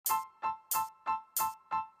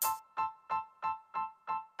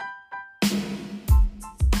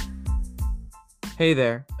Hey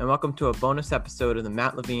there, and welcome to a bonus episode of the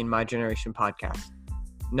Matt Levine My Generation podcast.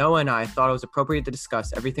 Noah and I thought it was appropriate to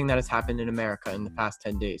discuss everything that has happened in America in the past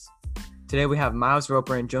 10 days. Today we have Miles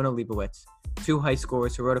Roper and Jonah Leibowitz, two high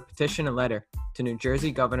schoolers who wrote a petition and letter to New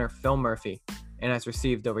Jersey Governor Phil Murphy and has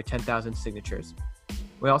received over 10,000 signatures.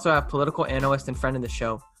 We also have political analyst and friend of the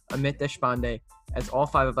show, Amit Deshpande, as all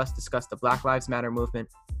five of us discuss the Black Lives Matter movement,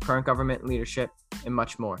 current government leadership, and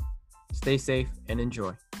much more. Stay safe and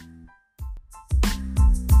enjoy.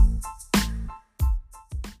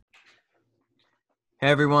 Hey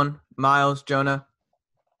everyone, Miles, Jonah,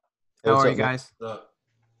 how are you guys?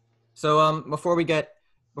 So before we get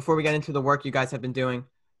into the work you guys have been doing,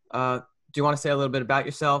 do you want to say a little bit about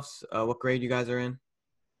yourselves? What grade you guys are in?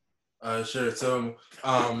 Sure. So,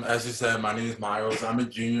 as you said, my name is Miles. I'm a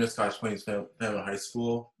junior at Scotch Plains Family High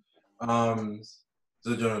School. So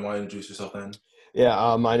Jonah, want to introduce yourself then?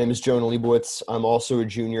 Yeah, my name is Jonah Leibowitz. I'm also a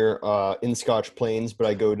junior in Scotch Plains, but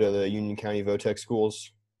I go to the Union County Votech schools.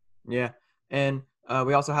 Yeah, and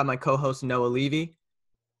we also have my co-host Noah Levy.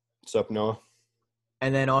 What's up, Noah?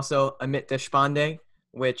 And then also Amit Deshpande,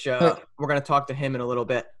 which we're going to talk to him in a little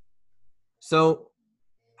bit. So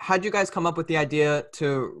how'd you guys come up with the idea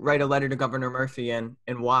to write a letter to Governor Murphy and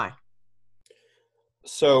why?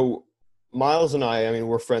 So Miles and I mean,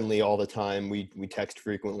 we're friendly all the time. We text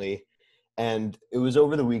frequently. And it was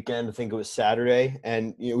over the weekend, I think it was Saturday,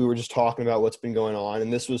 and we were just talking about what's been going on.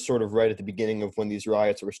 And this was sort of right at the beginning of when these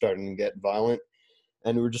riots were starting to get violent.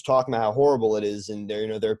 And we were just talking about how horrible it is. And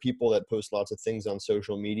there are people that post lots of things on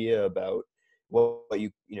social media about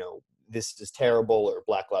this is terrible or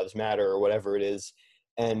Black Lives Matter or whatever it is.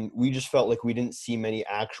 And we just felt like we didn't see many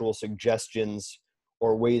actual suggestions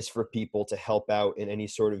or ways for people to help out in any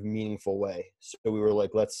sort of meaningful way. So we were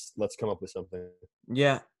like, let's come up with something.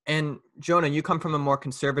 Yeah. And Jonah, you come from a more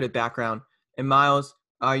conservative background. And Miles,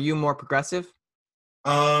 are you more progressive?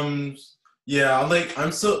 Yeah,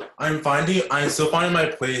 I'm still finding my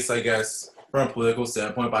place, I guess, from a political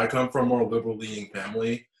standpoint, but I come from a more liberal leaning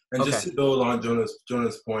family. And just to build on Jonah's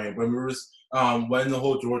point, when the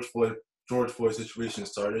whole George Floyd situation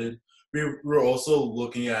started, we were also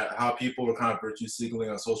looking at how people were kind of virtue signaling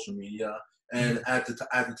on social media, and at the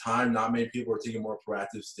time, not many people were taking a more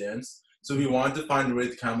proactive stance. So we wanted to find a way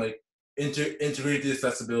to kind of like integrate the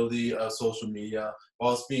accessibility of social media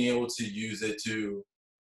whilst being able to use it to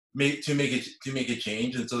make a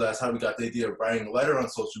change. And so that's how we got the idea of writing a letter on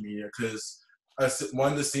social media, because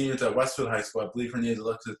one of the seniors at Westfield High School, I believe her name is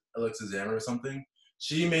Alexis Zammer or something,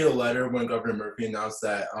 she made a letter when Governor Murphy announced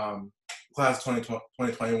that class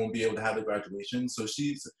 2020 won't be able to have the graduation. So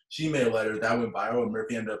she made a letter that went viral, and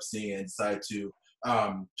Murphy ended up seeing it and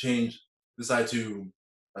decided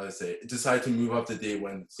to move up the date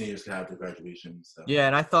when seniors can have the graduation. So. Yeah,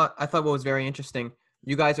 and I thought what was very interesting,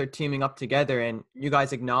 you guys are teaming up together and you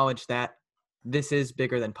guys acknowledge that this is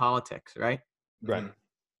bigger than politics, right? Right. Mm-hmm.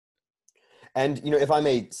 And, if I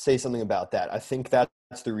may say something about that, I think that's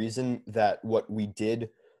the reason that what we did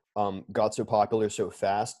got so popular so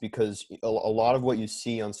fast, because a lot of what you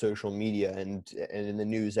see on social media and in the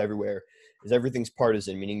news everywhere is everything's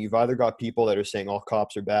partisan, meaning you've either got people that are saying all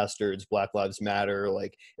cops are bastards, Black Lives Matter,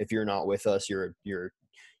 like if you're not with us, you're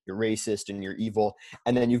racist and you're evil.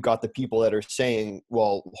 And then you've got the people that are saying,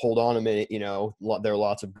 well, hold on a minute, there are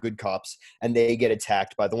lots of good cops, and they get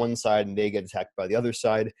attacked by the one side and they get attacked by the other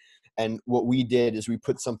side. And what we did is we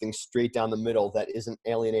put something straight down the middle that isn't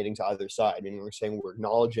alienating to either side. I mean, we're saying we're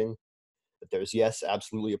acknowledging that there's, yes,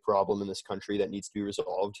 absolutely a problem in this country that needs to be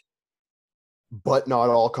resolved, but not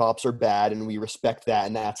all cops are bad, and we respect that,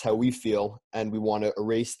 and that's how we feel, and we want to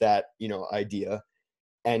erase that, idea.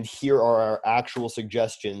 And here are our actual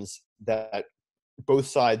suggestions that both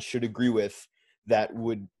sides should agree with that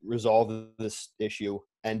would resolve this issue,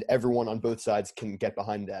 and everyone on both sides can get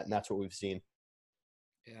behind that, and that's what we've seen.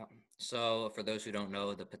 Yeah. So for those who don't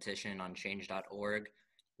know, the petition on change.org,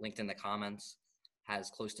 linked in the comments,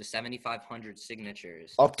 has close to 7,500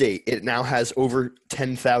 signatures. Update. It now has over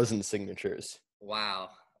 10,000 signatures.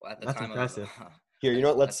 Wow. At the That's time impressive. Here,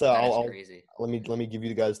 let's crazy. let me give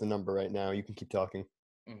you guys the number right now. You can keep talking.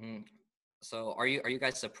 Mm-hmm. So are you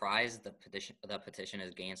guys surprised the petition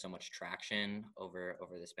has gained so much traction over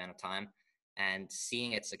the span of time? And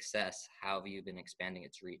seeing its success, how have you been expanding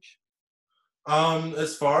its reach?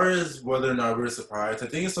 As far as whether or not we're surprised, I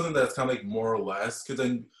think it's something that's kind of like more or less, because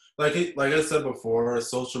then, like I said before,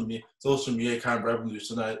 social media kind of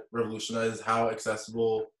revolutionizes how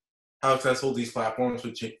accessible these platforms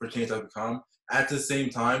for change have become. At the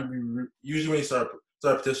same time, usually when you start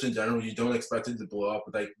a petition in general, you don't expect it to blow up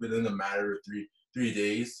within a matter of three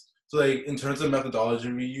days. So in terms of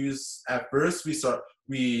methodology we use, at first we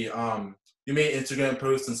we made Instagram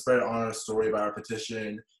posts and spread it on our story about our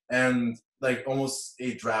petition, and like almost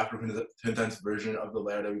a draft or condensed version of the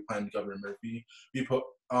letter that we planned to Governor Murphy. We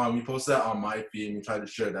posted that on my feed and we tried to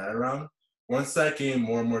share that around. Once that gained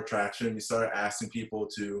more and more traction, we started asking people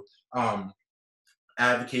to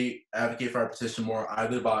advocate for our petition more,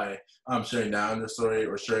 either by sharing down their story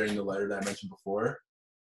or sharing the letter that I mentioned before.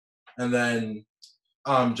 And then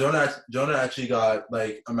Jonah actually got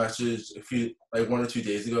like a message 1 or 2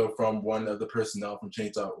 days ago from one of the personnel from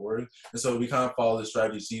change.org. And so we kind of follow the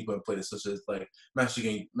strategies he put in place, such as like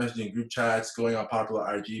messaging group chats, going on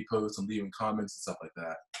popular IG posts and leaving comments and stuff like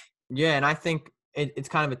that. Yeah, and I think it's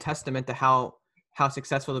kind of a testament to how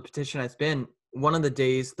successful the petition has been. One of the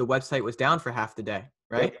days the website was down for half the day,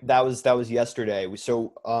 right? Yep, that was yesterday.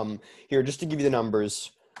 So here, just to give you the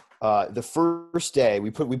numbers, the first day we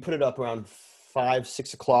put it up around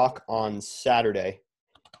 5-6 o'clock on Saturday.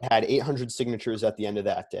 It had 800 signatures at the end of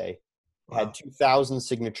that day. It had 2,000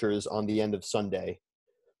 signatures on the end of Sunday,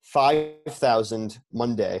 5,000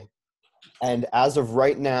 Monday, and as of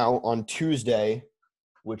right now on Tuesday,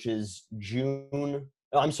 which is Wednesday.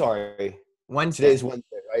 Today's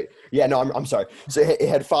Wednesday, right? Yeah, no, I'm sorry. So it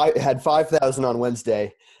had 5,000 on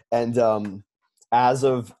Wednesday, and as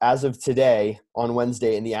of today on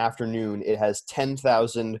Wednesday in the afternoon, it has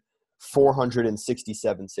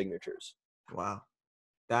 10,467 signatures. Wow,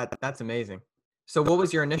 that's amazing. So, what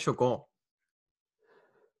was your initial goal?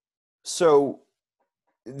 So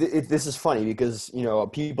this is funny because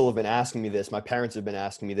people have been asking me this. My parents have been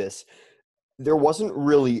asking me this. There wasn't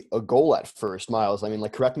really a goal at first, Miles. I mean,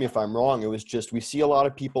 like, correct me if I'm wrong. It was just, we see a lot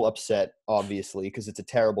of people upset, obviously, because it's a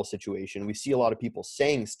terrible situation. We see a lot of people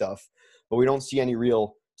saying stuff, but we don't see any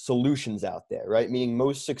real solutions out there, right? Meaning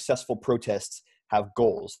most successful protests have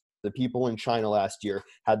goals. The people in China last year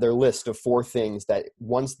had their list of 4 things that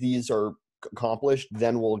once these are accomplished,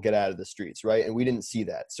 then we'll get out of the streets, right? And we didn't see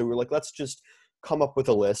that. So we're like, let's just come up with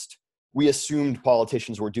a list. We assumed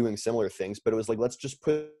politicians were doing similar things, but it was like, let's just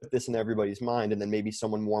put this in everybody's mind, and then maybe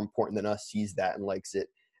someone more important than us sees that and likes it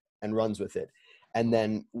and runs with it. And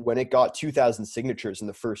then when it got 2,000 signatures in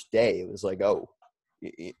the first day, it was like, oh,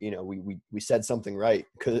 we said something right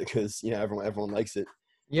because everyone likes it.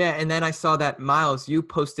 Yeah, and then I saw that, Miles, you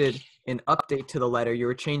posted an update to the letter. You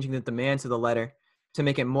were changing the demands of the letter to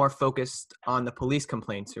make it more focused on the police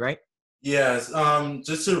complaints, right? Yes.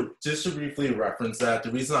 Just to briefly reference that,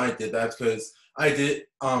 the reason I did that is because I did.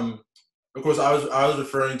 Of course, I was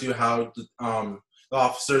referring to how the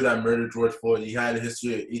officer that murdered George Floyd, he had a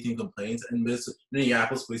history of 18 complaints, and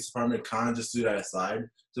Minneapolis Police Department kind of just threw that aside.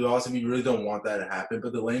 So also, we really don't want that to happen.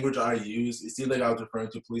 But the language I used, it seemed like I was referring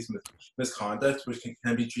to police misconduct, which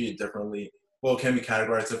can be treated differently. Well, can be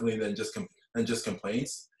categorized differently than just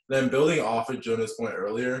complaints. Then building off of Jonah's point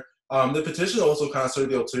earlier. The petition also kind of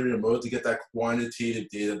served the ulterior motive to get that quantitative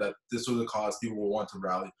data that this was a cause people will want to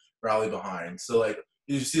rally behind. So like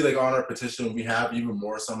you see, like on our petition, we have even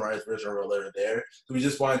more summarized version of our letter there. So we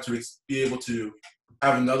just wanted to be able to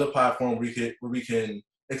have another platform where we can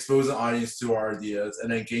expose an audience to our ideas and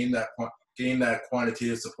then gain that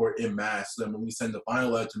quantitative support in mass. So then when we send the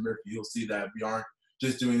final letter to Murphy, you'll see that we aren't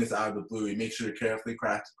just doing this out of the blue. We make sure to carefully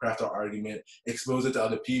craft our argument, expose it to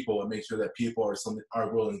other people, and make sure that people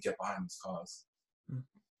are willing to get behind this cause.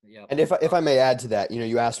 Yeah. And if I may add to that,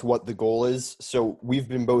 you asked what the goal is. So we've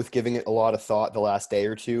been both giving it a lot of thought the last day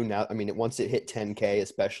or two. Now, I mean, once it hit 10K,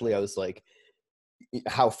 especially, I was like,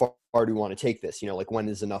 how far do we want to take this? Like, when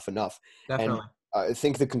is enough? Definitely. And I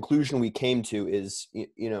think the conclusion we came to is,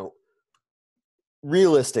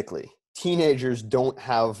 realistically, teenagers don't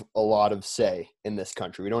have a lot of say in this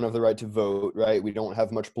country. We don't have the right to vote, right? We don't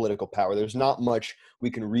have much political power. There's not much we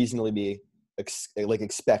can reasonably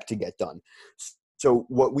expect to get done. So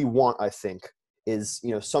what we want, I think, is,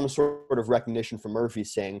 some sort of recognition from Murphy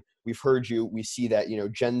saying, we've heard you. We see that,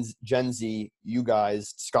 Gen Z, you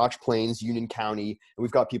guys, Scotch Plains, Union County, and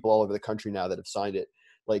we've got people all over the country now that have signed it.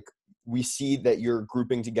 Like, we see that you're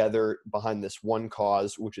grouping together behind this one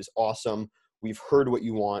cause, which is awesome. We've heard what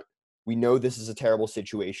you want. We know this is a terrible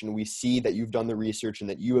situation. We see that you've done the research and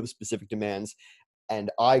that you have specific demands. And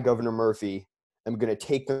I, Governor Murphy, am going to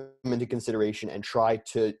take them into consideration and try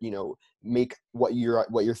to, make what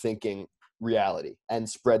you're thinking reality and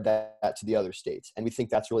spread that to the other states. And we think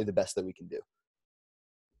that's really the best that we can do.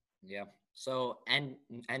 Yeah. So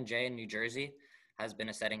NJ in New Jersey has been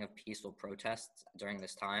a setting of peaceful protests during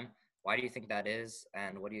this time. Why do you think that is?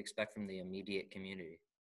 And what do you expect from the immediate community?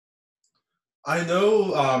 I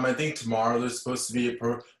know. I think tomorrow there's supposed to be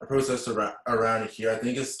a protest around here. I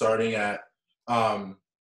think it's starting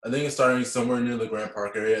somewhere near the Grand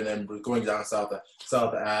Park area, and then we're going down South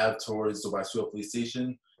Ave towards the Westfield Police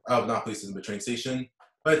Station. not police system, but train station.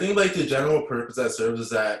 But I think like the general purpose that serves is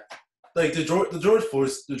that like the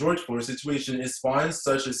George Floyd situation is spawned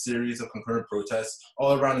such a series of concurrent protests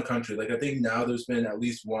all around the country. Like I think now there's been at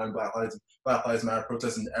least one Black Lives Matter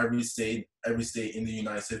protest in every state in the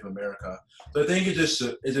United States of America. So I think it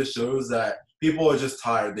just shows that people are just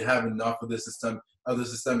tired. They have enough of the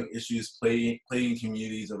systemic issues plaguing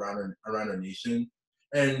communities around our nation.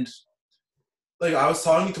 And like I was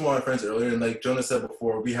talking to one of my friends earlier, and like Jonah said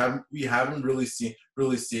before, we haven't really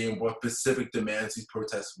seen what specific demands these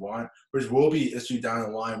protests want, which will be issued down the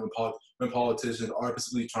line when politicians are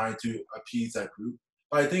specifically trying to appease that group.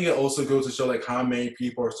 But I think it also goes to show like how many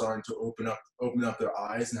people are starting to open up their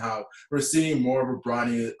eyes, and how we're seeing more of a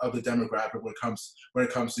broadening of the demographic when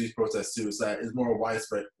it comes to these protests too. So that it's more a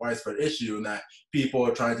widespread issue, and that people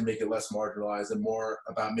are trying to make it less marginalized and more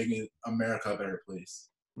about making America a better place.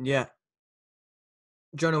 Yeah.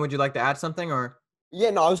 Jonah, would you like to add something, or? Yeah,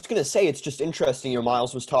 no, I was going to say it's just interesting.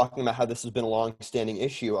 Miles was talking about how this has been a long-standing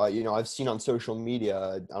issue. I've seen on social media,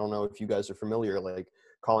 I don't know if you guys are familiar, like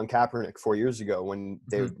Colin Kaepernick 4 years ago when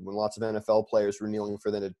lots of NFL players were kneeling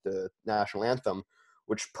for the national anthem,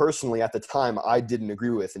 which personally at the time I didn't agree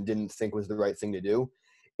with and didn't think was the right thing to do.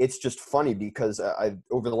 It's just funny because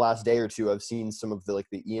over the last day or two, I've seen some of the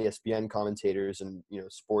ESPN commentators and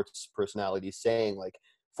sports personalities saying like,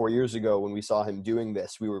 4 years ago when we saw him doing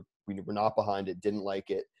this, we were not behind it, didn't like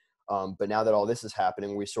it. But now that all this is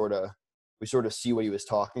happening, we sort of see what he was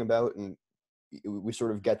talking about, and we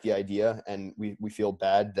sort of get the idea, and we feel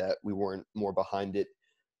bad that we weren't more behind it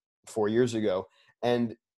 4 years ago.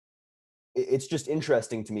 And it's just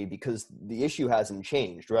interesting to me because the issue hasn't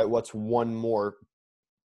changed, right? What's one more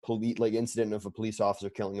incident of a police officer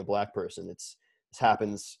killing a black person? This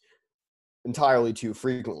happens entirely too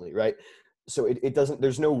frequently, right? So it doesn't,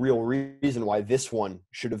 there's no real reason why this one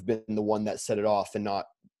should have been the one that set it off and not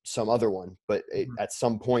some other one. But at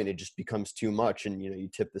some point it just becomes too much, and you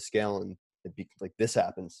tip the scale and this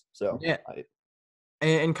happens. So yeah.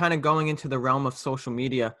 And kind of going into the realm of social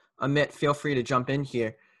media, Amit, feel free to jump in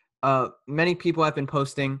here. Many people have been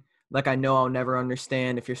posting, like, I know I'll never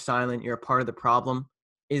understand. If you're silent, you're a part of the problem.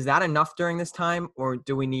 Is that enough during this time, or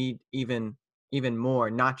do we need even more,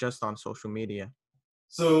 not just on social media?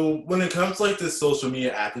 So when it comes to this social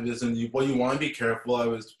media activism, what you want to be careful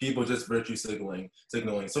of is people just virtue signaling.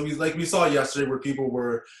 So we saw yesterday where people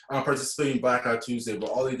were participating in Blackout Tuesday, where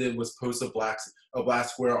all they did was post a black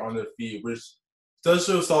square on their feed, which does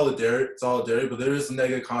show solidarity, but there is a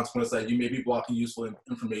negative consequence that you may be blocking useful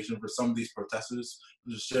information for some of these protesters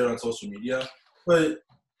to share on social media. But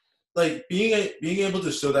being able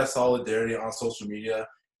to show that solidarity on social media,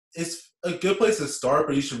 it's a good place to start,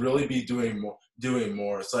 but you should really be doing more.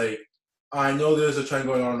 It's I know there's a trend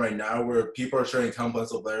going on right now where people are sharing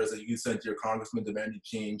templates of letters that you can send to your congressman demanding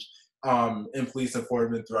change in police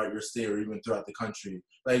enforcement throughout your state or even throughout the country.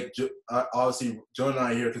 Obviously, Joe and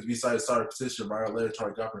I here because we decided to start a petition, write a letter to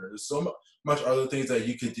our governor. There's so much other things that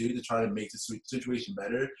you could do to try to make the situation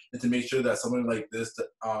better and to make sure that something like this,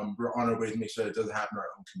 we're on our way to make sure it doesn't happen in our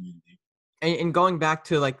own community. And going back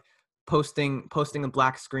to posting a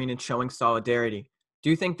black screen and showing solidarity, do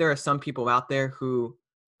you think there are some people out there who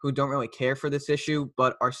don't really care for this issue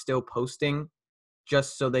but are still posting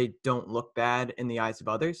just so they don't look bad in the eyes of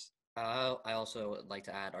others? I also would like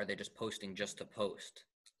to add, are they just posting just to post,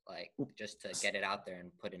 just to get it out there and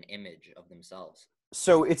put an image of themselves?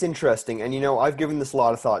 So it's interesting, and I've given this a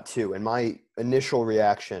lot of thought too, and my initial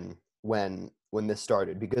reaction when this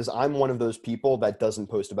started, because I'm one of those people that doesn't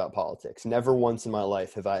post about politics. Never once in my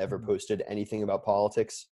life have I ever posted anything about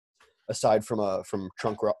politics, aside from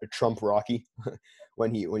Trump Rocky,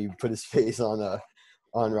 when he put his face on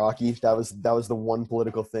Rocky. That was the one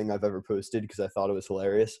political thing I've ever posted because I thought it was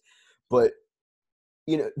hilarious. But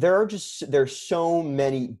there's so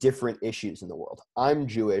many different issues in the world. I'm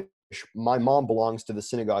Jewish. My mom belongs to the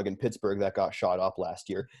synagogue in Pittsburgh that got shot up last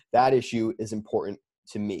year. That issue is important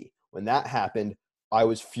to me. When that happened, I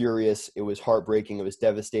was furious. It was heartbreaking. It was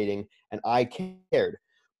devastating, and I cared.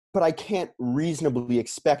 But I can't reasonably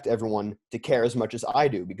expect everyone to care as much as I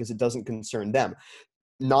do because it doesn't concern them.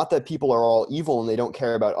 Not that people are all evil and they don't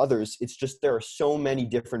care about others. It's just there are so many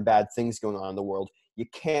different bad things going on in the world. You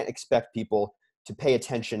can't expect people to pay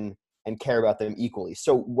attention and care about them equally.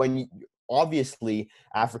 So obviously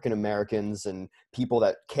African Americans and people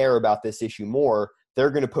that care about this issue more,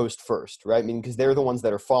 they're going to post first, right? I mean, because they're the ones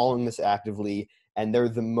that are following this actively, and they're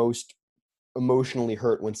the most emotionally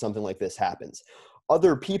hurt when something like this happens.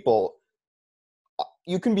 Other people,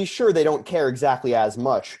 you can be sure they don't care exactly as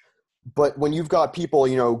much, but when you've got people,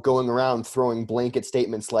 going around throwing blanket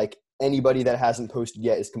statements like anybody that hasn't posted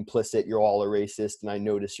yet is complicit. You're all a racist, and I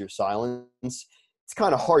notice your silence. It's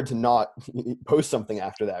kind of hard to not post something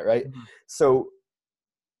after that, right? Mm-hmm. So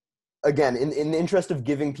again, in the interest of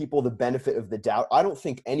giving people the benefit of the doubt, I don't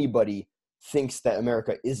think anybody thinks that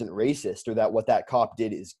America isn't racist or that what that cop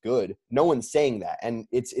did is good. No one's saying that. And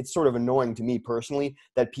it's sort of annoying to me personally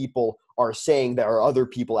that people are saying there are other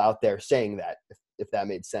people out there saying that, if that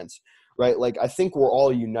made sense, right? Like, I think we're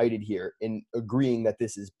all united here in agreeing that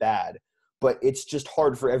this is bad, but it's just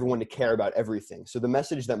hard for everyone to care about everything. So the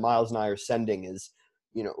message that Miles and I are sending is,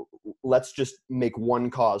 you know, let's just make one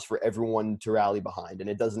cause for everyone to rally behind. And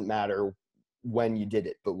it doesn't matter when you did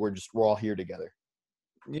it, but we're all here together.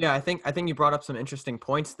 Yeah, I think you brought up some interesting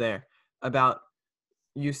points there about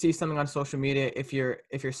you see something on social media. If you're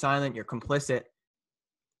silent, you're complicit.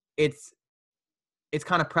 It's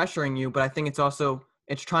kind of pressuring you, but I think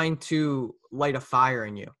it's trying to light a fire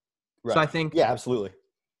in you. Right. So I think, yeah, absolutely.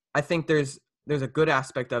 I think there's a good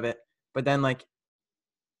aspect of it, but then like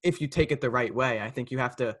if you take it the right way, I think you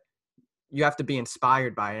have to be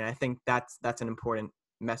inspired by it. And I think that's an important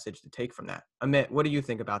message to take from that. Amit, what do you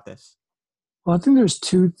think about this? Well, I think there's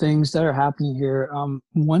two things that are happening here.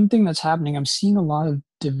 One thing that's happening, I'm seeing a lot of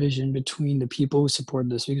division between the people who support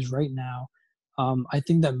this, because right now, I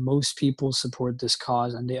think that most people support this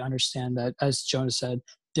cause, and they understand that, as Jonah said,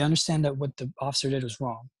 they understand that what the officer did was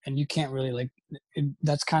wrong, and you can't really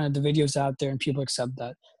that's kind of the videos out there, and people accept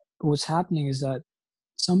that. But what's happening is that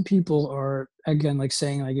some people are, again, like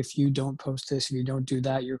saying, like, if you don't post this, if you don't do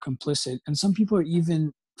that, you're complicit. And some people are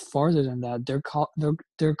even farther than that.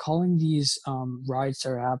 They're calling these riots that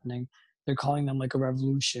are happening, they're calling them like a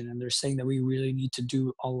revolution, and they're saying that we really need to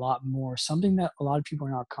do a lot more, something that a lot of people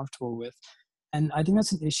are not comfortable with. And I think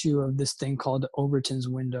that's an issue of this thing called the Overton's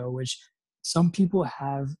window, which some people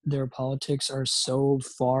have their politics are so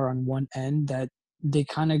far on one end that they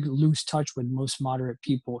kind of lose touch with most moderate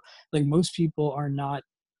people. Like, most people are not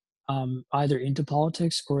either into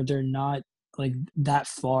politics, or they're not like that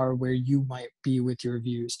far where you might be with your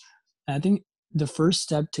views. And I think the first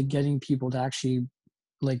step to getting people to actually,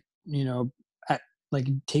 like, you know,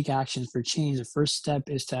 take action for change, the first step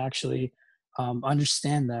is to actually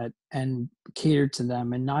understand that and cater to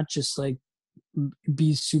them, and not just like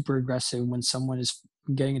be super aggressive when someone is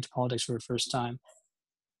getting into politics for the first time.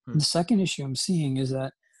 The second issue I'm seeing is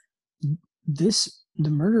that the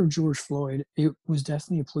murder of George Floyd, it was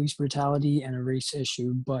definitely a police brutality and a race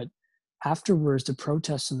issue, but afterwards, the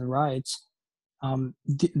protests and the riots,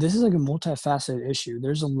 this is like a multifaceted issue.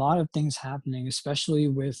 There's a lot of things happening, especially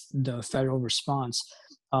with the federal response.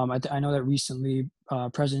 I know that recently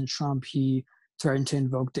President Trump, he threatened to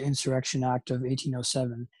invoke the Insurrection Act of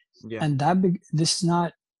 1807. Yeah. And this is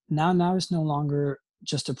not, now it's no longer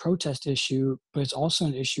just a protest issue, but it's also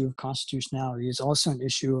an issue of constitutionality. It's also an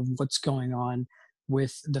issue of what's going on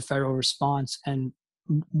with the federal response, and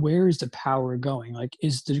where is the power going? Like,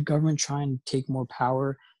 is the government trying to take more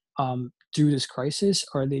power through this crisis,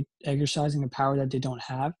 or are they exercising a power that they don't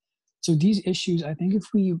have? So these issues, I think if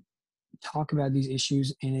we talk about these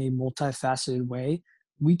issues in a multifaceted way,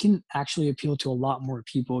 we can actually appeal to a lot more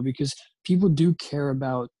people, because people do care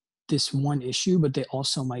about this one issue, but they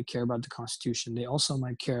also might care about the Constitution. They also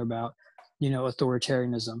might care about,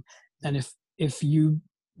 authoritarianism. And if you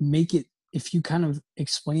kind of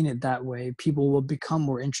explain it that way, people will become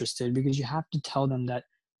more interested, because you have to tell them that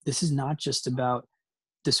this is not just about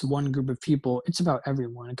this one group of people, it's about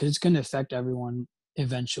everyone, because it's going to affect everyone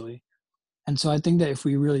eventually. And so I think that if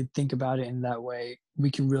we really think about it in that way, we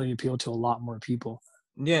can really appeal to a lot more people.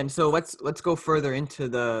 Yeah, and so let's go further into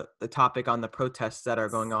the topic on the protests that are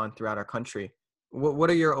going on throughout our country. What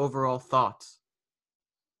are your overall thoughts?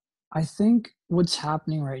 I think what's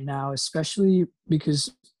happening right now, especially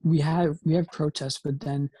because we have protests, but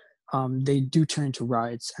then they do turn into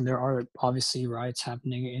riots, and there are obviously riots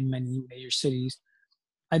happening in many major cities.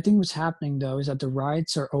 I think what's happening, though, is that the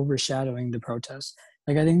riots are overshadowing the protests.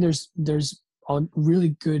 Like, I think there's a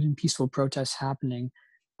really good and peaceful protests happening,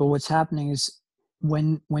 but what's happening is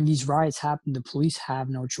when these riots happen, the police have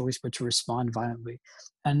no choice but to respond violently.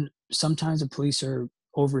 And sometimes the police are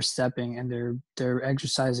overstepping, and they're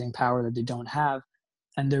exercising power that they don't have,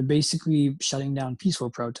 and they're basically shutting down peaceful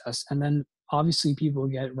protests. And then obviously people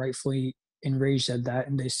get rightfully enraged at that,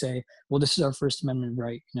 and they say, well, this is our First Amendment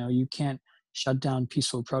right. You can't shut down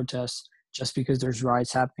peaceful protests just because there's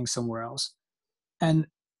riots happening somewhere else. And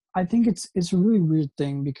I think it's a really weird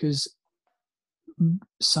thing, because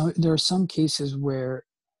there are some cases where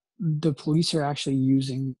the police are actually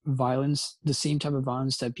using violence, the same type of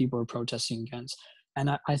violence that people are protesting against. And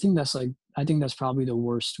I think that's like I think that's probably the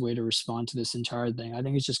worst way to respond to this entire thing. I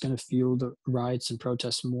think it's just going to fuel the riots and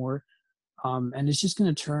protests more, and it's just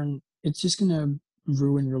going to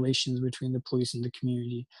ruin relations between the police and the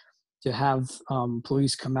community. To have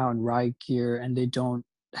police come out in riot gear and they don't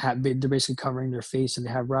have, they're basically covering their face and they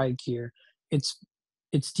have riot gear. It's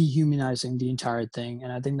dehumanizing the entire thing,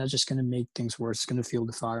 and I think that's just going to make things worse. It's going to fuel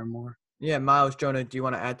the fire more. Yeah, Miles, Jonah, do you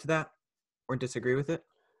want to add to that or disagree with it?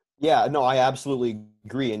 Yeah, no, I absolutely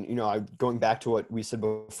agree. And, going back to what we said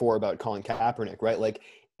before about Colin Kaepernick, right? Like,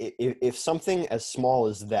 if something as small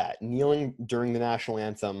as that, kneeling during the national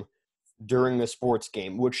anthem during the sports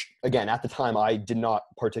game, which, again, at the time, I did not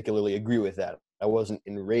particularly agree with that. I wasn't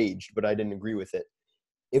enraged, but I didn't agree with it.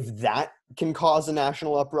 If that can cause a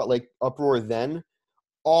national uproar, then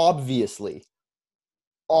obviously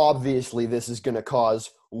this is going to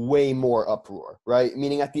cause way more uproar, right?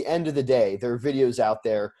 Meaning at the end of the day, there are videos out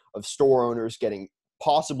there of store owners getting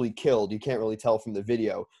possibly killed. You can't really tell from the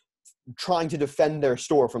video, trying to defend their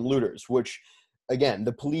store from looters, which, again,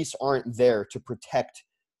 the police aren't there to protect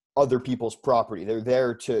other people's property. They're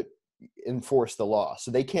there to enforce the law.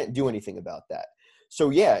 So they can't do anything about that. So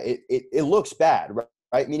yeah, it looks bad,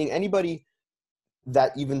 right? Meaning anybody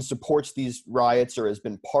that even supports these riots or has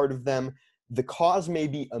been part of them, the cause may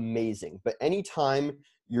be amazing, but anytime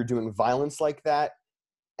you're doing violence like that,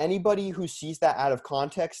 anybody who sees that out of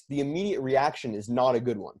context, the immediate reaction is not a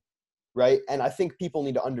good one, right? And I think people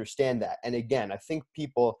need to understand that. And again, I think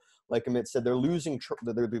people, like Amit said, they're losing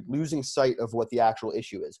sight of what the actual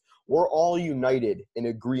issue is. We're all united in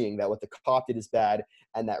agreeing that what the cop did is bad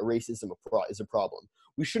and that racism is a problem.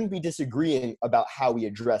 We shouldn't be disagreeing about how we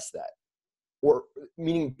address that. Or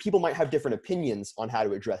meaning people might have different opinions on how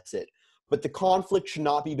to address it, but the conflict should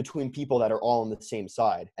not be between people that are all on the same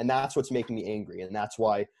side. And that's what's making me angry. And that's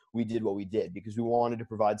why we did what we did, because we wanted to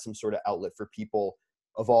provide some sort of outlet for people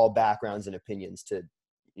of all backgrounds and opinions to,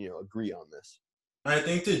 agree on this. I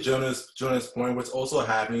think to Jonah's point, what's also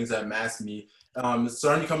happening is that mass media, it's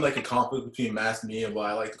starting to become like a conflict between mass media and what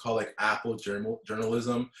I like to call like Apple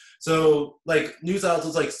journalism. So like news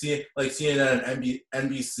outlets like CNN,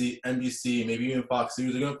 NBC, maybe even Fox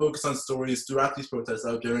News are going to focus on stories throughout these protests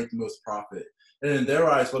that will generate the most profit. And in their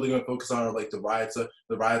eyes, what they're going to focus on are like the riots that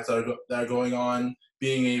are going on,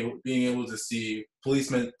 being able to see police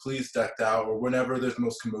decked out, or whenever there's the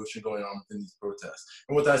most commotion going on within these protests.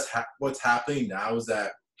 And what's happening now is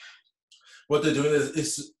that what they're doing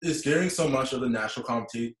is gearing so much of the national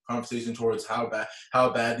conversation towards how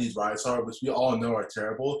bad these riots are, which we all know are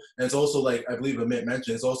terrible. And it's also, like I believe Amit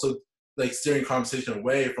mentioned, it's also like steering conversation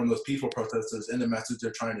away from those peaceful protesters and the message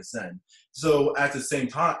they're trying to send. So at the same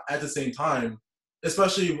time,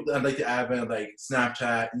 especially like the advent of like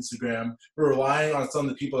Snapchat, Instagram, we're relying on some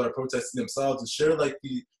of the people that are protesting themselves to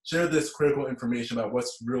share this critical information about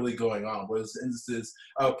what's really going on. Whether it's instances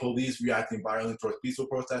of police reacting violently towards peaceful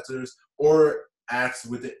protesters, or acts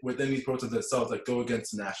within these protests themselves that go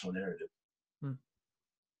against the national narrative.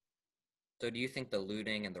 So do you think the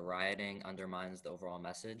looting and the rioting undermines the overall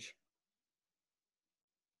message?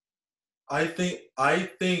 I think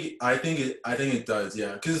it does,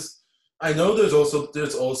 yeah. Because I know there's also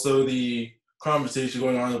the conversation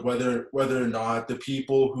going on of whether or not the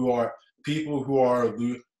people who are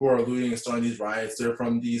looting and starting these riots, they're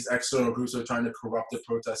from these external groups that are trying to corrupt the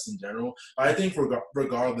protests in general. But I think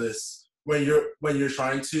regardless, when you're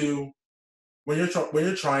trying to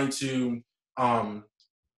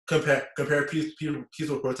compare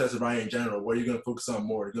peaceful protests and riot in general, what are you going to focus on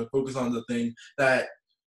more? You're going to focus on the thing that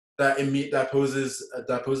poses a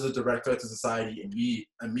direct threat to society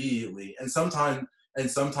immediately, and sometimes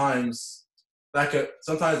that could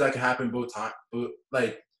happen both times.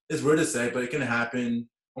 Like, it's weird to say, but it can happen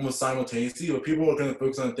almost simultaneously. But people are going to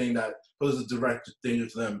focus on the thing that poses a direct danger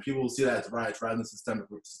to them. People will see that as riots rather than systemic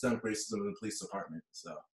racism in the police department.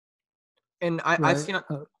 So, and I've seen.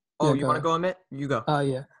 Oh, you want to go, Amit? You go.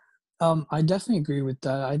 Yeah. I definitely agree with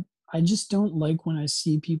that. I just don't like when I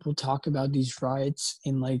see people talk about these riots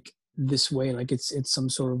in like this way, like it's some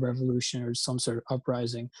sort of revolution or some sort of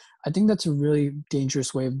uprising. I think that's a really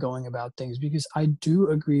dangerous way of going about things, because I do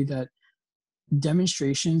agree that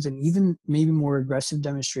demonstrations, and even maybe more aggressive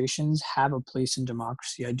demonstrations, have a place in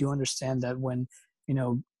democracy. I do understand that when,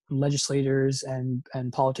 legislators and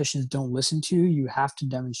politicians don't listen to you, you have to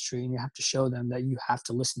demonstrate and you have to show them that you have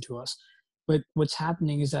to listen to us. But what's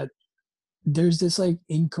happening is that there's this like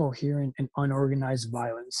incoherent and unorganized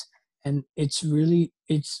violence, and it's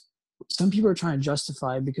some people are trying to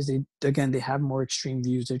justify it because they have more extreme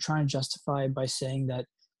views. They're trying to justify it by saying that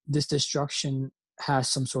this destruction has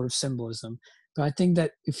some sort of symbolism. But I think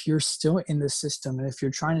that if you're still in the system, and if you're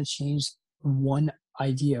trying to change one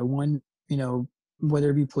idea, one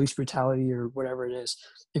whether it be police brutality or whatever it is,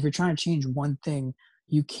 if you're trying to change one thing,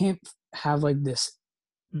 you can't have like this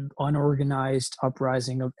unorganized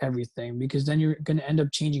uprising of everything, because then you're going to end up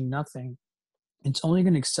changing nothing. It's only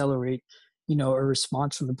going to accelerate, a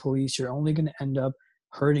response from the police. You're only going to end up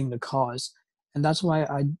hurting the cause. And that's why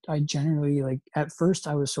I generally, like, at first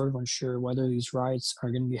I was sort of unsure whether these riots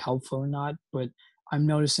are going to be helpful or not, but I'm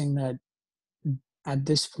noticing that at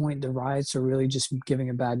this point, the riots are really just giving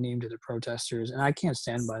a bad name to the protesters. And I can't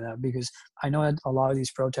stand by that, because I know that a lot of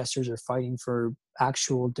these protesters are fighting for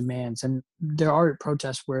actual demands. And there are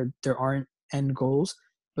protests where there aren't end goals,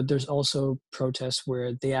 but there's also protests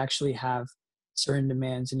where they actually have certain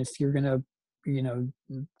demands. And if you're going to,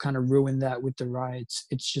 kind of ruin that with the riots,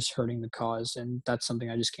 it's just hurting the cause. And that's something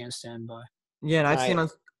I just can't stand by. Yeah, and I've seen I'm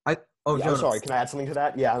Jonah. sorry. Can I add something to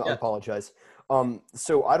that? Yeah, I apologize.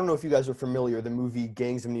 So I don't know if you guys are familiar, the movie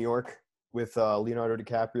Gangs of New York with Leonardo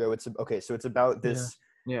DiCaprio. So it's about this.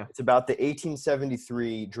 Yeah. It's about the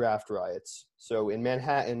 1873 draft riots. So in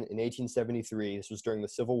Manhattan in 1873, this was during the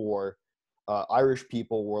Civil War. Irish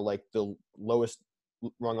people were like the lowest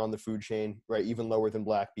rung on the food chain, right? Even lower than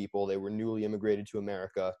black people. They were newly immigrated to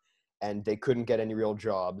America, and they couldn't get any real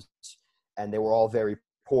jobs, and they were all very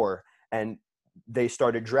poor. And they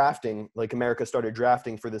started drafting, like America started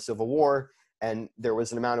drafting for the Civil War, and there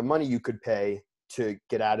was an amount of money you could pay to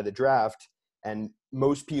get out of the draft, and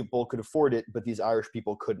most people could afford it, but these Irish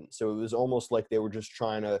people couldn't. So it was almost like they were just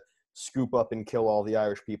trying to scoop up and kill all the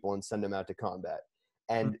Irish people and send them out to combat.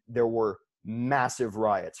 And there were massive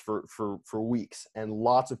riots for weeks, and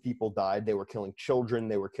lots of people died. They were killing children.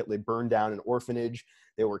 They burned down an orphanage.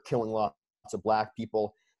 They were killing lots of black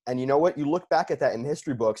people. And you know what? You look back at that in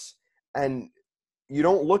history books, and you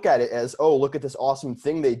don't look at it as, oh, look at this awesome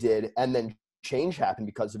thing they did, and then change happened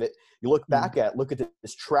because of it. You look at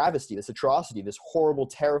this travesty, this atrocity, this horrible,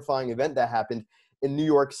 terrifying event that happened in New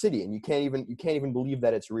York City, and you can't even believe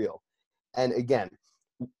that it's real. And again,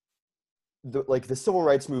 the civil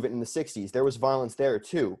rights movement in the 60s, there was violence there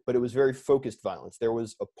too, but it was very focused violence. There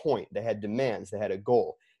was a point. They had demands. They had a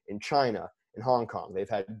goal. In China, in Hong Kong, they've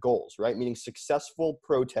had goals, right? Meaning successful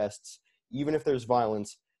protests, even if there's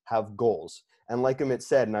violence, have goals. And like Amit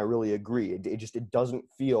said, and I really agree, it doesn't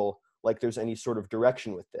feel like there's any sort of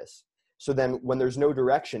direction with this. So then when there's no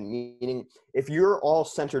direction, meaning if you're all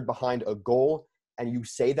centered behind a goal and you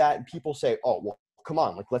say that, people say, oh, well, come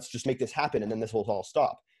on, like, let's just make this happen and then this will all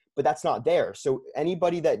stop. But that's not there. So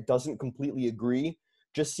anybody that doesn't completely agree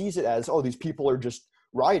just sees it as, oh, these people are just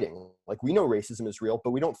rioting. Like, we know racism is real,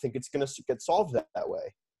 but we don't think it's going to get solved that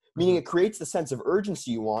way. Meaning it creates the sense of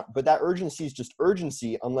urgency you want, but that urgency is just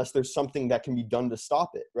urgency unless there's something that can be done to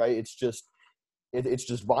stop it, right? It's just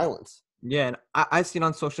violence. Yeah, and I've seen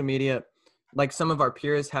on social media, like, some of our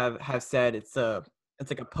peers have said it's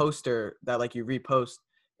like a poster that, like, you repost.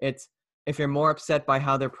 It's, if you're more upset by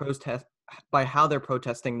how they're protesting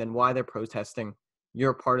than why they're protesting,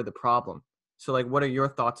 you're part of the problem. So, like, what are your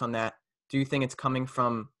thoughts on that? Do you think it's coming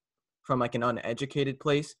from like an uneducated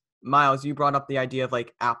place? Miles, you brought up the idea of,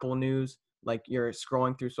 like, Apple News, like, you're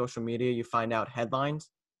scrolling through social media, you find out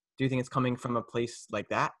headlines. Do you think it's coming from a place like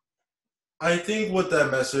that? I think what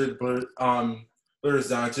that message boils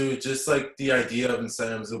down to is just like the idea of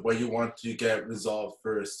incentives of what you want to get resolved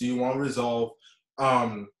first. Do you want to resolve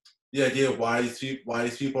the idea of why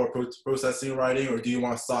these people are protesting rioting, or do you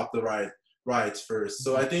want to stop the riots first?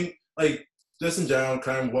 So I think, like, just in general,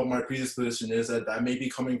 kind of what my previous position is, that may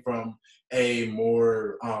be coming from a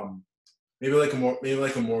more maybe like a more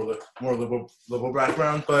liberal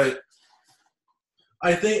background, but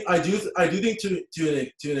I do think to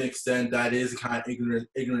an extent that is a kind of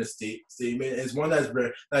ignorant statement. It's one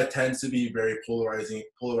that tends to be very polarizing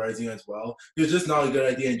as well. It's just not a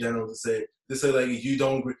good idea in general to say like, if you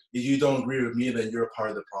don't agree with me, then you're a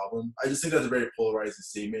part of the problem. I just think that's a very polarizing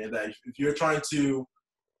statement. And that if you're trying to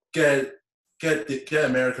get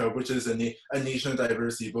America, which is a nation of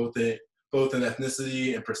diversity, both in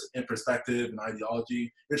ethnicity and perspective and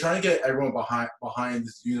ideology, you're trying to get everyone behind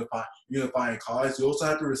this unifying cause. You also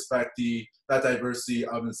have to respect that diversity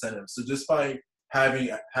of incentives. So just by having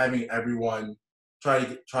everyone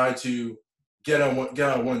try to get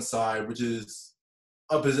on one side, which is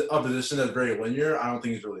a position that's very linear, I don't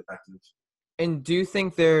think is really effective. And do you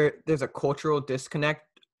think there's a cultural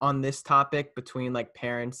disconnect on this topic between, like,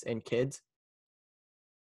 parents and kids?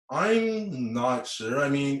 I'm not sure. I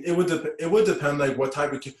mean, it would depend, like, what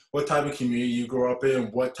type of community you grow up in,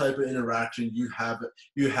 what type of interaction you have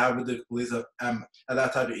with the police at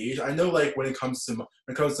that type of age. I know, like, when it comes to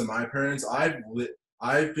my parents,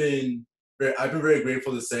 I've been very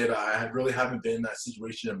grateful to say that I really haven't been in that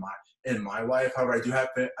situation in my life. However,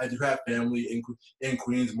 I do have family in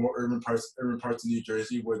Queens, more urban parts of New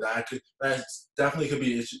Jersey, where that definitely could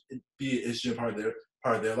be an issue and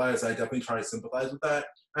part of their lives. I definitely try to sympathize with that.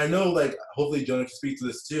 I know, like, hopefully Jonah can speak to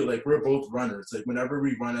this too. Like, we're both runners. Like, whenever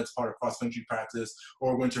we run as part of cross country practice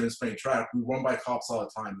or winter and spring track, we run by cops all the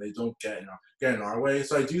time. They don't get in our way.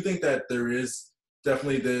 So I do think that there is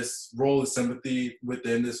definitely this role of sympathy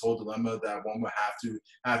within this whole dilemma that one would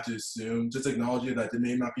have to assume. Just acknowledging that it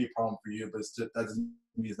may not be a problem for you, but that doesn't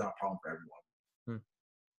mean it's not a problem for everyone.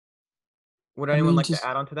 Would anyone like to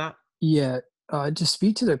add on to that? Yeah, to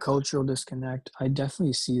speak to the cultural disconnect, I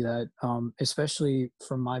definitely see that, especially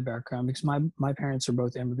from my background, because my parents are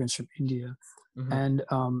both immigrants from India, and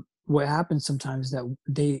what happens sometimes is that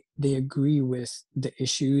they agree with the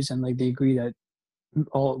issues and like they agree that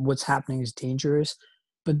all what's happening is dangerous,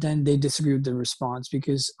 but then they disagree with the response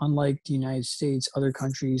because unlike the United States, other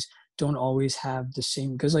countries don't always have the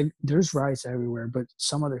same, because like there's riots everywhere, but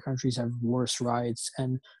some other countries have worse riots,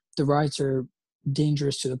 and the riots are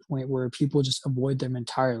dangerous to the point where people just avoid them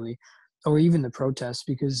entirely, or even the protests,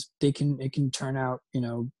 because it can turn out,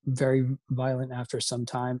 very violent after some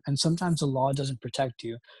time, and sometimes the law doesn't protect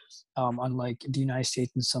you, unlike the United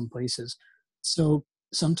States in some places. So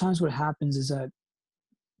sometimes what happens is that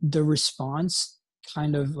the response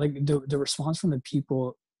kind of like the response from the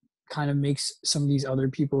people kind of makes some of these other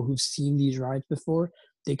people who've seen these riots before,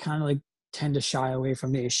 they kind of like tend to shy away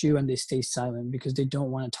from the issue and they stay silent because they don't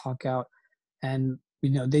want to talk out, and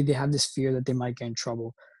they have this fear that they might get in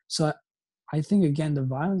trouble. So I think again the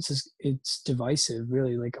violence it's divisive,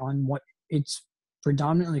 really, like on what it's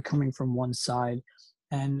predominantly coming from one side,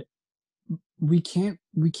 and we can't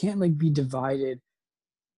like be divided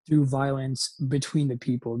through violence between the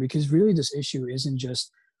people, because really this issue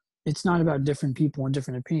it's not about different people and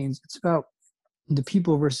different opinions, it's about the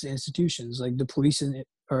people versus institutions. Like the police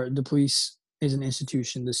is an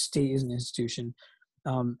institution, the state is an institution,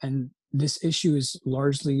 and this issue is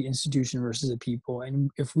largely institution versus the people. And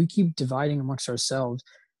if we keep dividing amongst ourselves,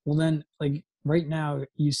 well then, like right now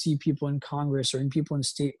you see people in Congress or in people in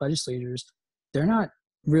state legislators, they're not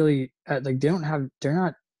really they're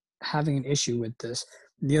not having an issue with this.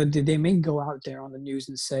 They may go out there on the news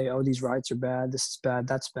and say, oh, these riots are bad, this is bad,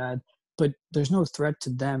 that's bad, but there's no threat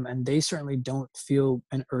to them, and they certainly don't feel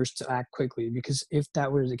an urge to act quickly, because if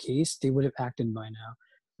that were the case, they would have acted by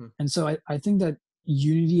now. And so I think that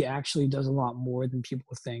unity actually does a lot more than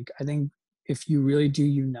people think. I think if you really do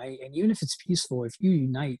unite, and even if it's peaceful, if you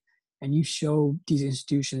unite and you show these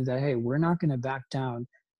institutions that, hey, we're not going to back down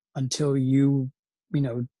until you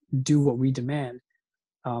do what we demand,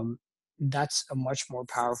 that's a much more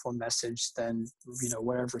powerful message than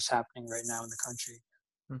whatever's happening right now in the country.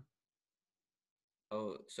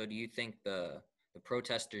 Oh, so do you think the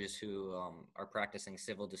protesters who are practicing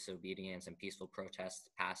civil disobedience and peaceful protests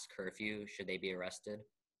past curfew, should they be arrested?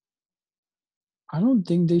 I don't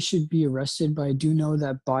think they should be arrested, but I do know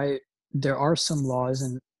that there are some laws,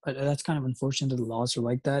 and that's kind of unfortunate that the laws are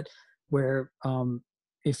like that, where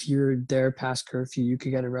if you're there past curfew, you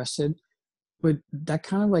could get arrested. But that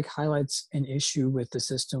kind of like highlights an issue with the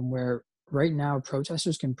system where right now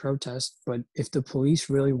protesters can protest, but if the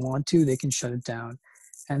police really want to, they can shut it down.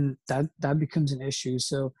 And that becomes an issue.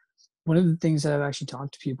 So one of the things that I've actually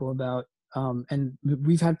talked to people about, and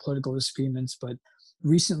we've had political disagreements, but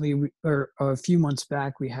recently, or a few months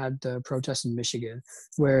back, we had the protests in Michigan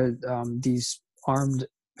where these armed,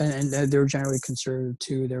 and they were generally conservative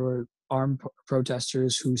too, there were armed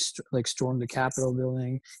protesters who stormed the Capitol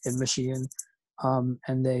building in Michigan.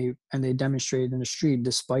 And they demonstrated in the street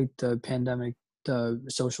despite the pandemic, the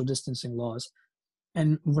social distancing laws.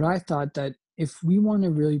 And what I thought, that if we want to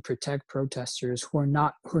really protect protesters who are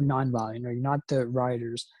nonviolent, or not the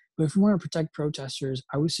rioters, but if we want to protect protesters,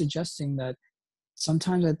 I was suggesting that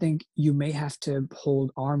sometimes I think you may have to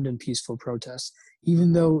hold armed and peaceful protests,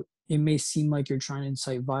 even though it may seem like you're trying to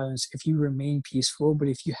incite violence. If you remain peaceful, but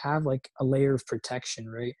if you have like a layer of protection,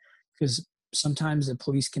 right? Because sometimes the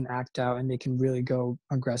police can act out and they can really go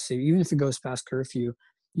aggressive. Even if it goes past curfew,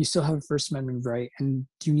 you still have a First Amendment right, and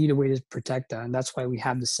you need a way to protect that. And that's why we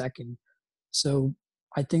have the Second. So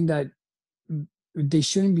I think that they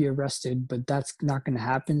shouldn't be arrested, but that's not going to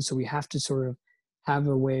happen. So we have to sort of have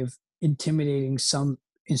a way of intimidating some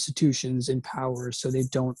institutions in power so they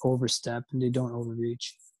don't overstep and they don't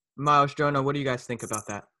overreach. Miles, Jonah, what do you guys think about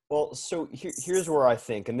that? Well, so here's where I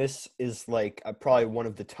think, and this is like probably one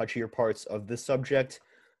of the touchier parts of this subject.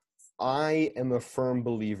 I am a firm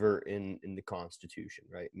believer in the Constitution,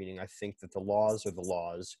 right? Meaning I think that the laws are the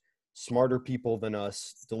laws. smarter people than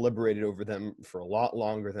us, deliberated over them for a lot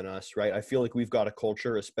longer than us, right? I feel like we've got a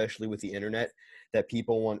culture, especially with the internet, that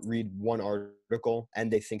people read one article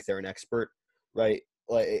and they think they're an expert, right?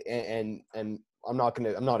 Like, and I'm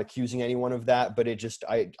not accusing anyone of that, but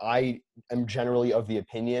I am generally of the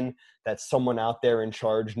opinion that someone out there in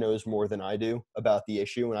charge knows more than I do about the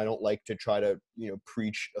issue, and I don't like to try to,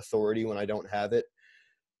 preach authority when I don't have it.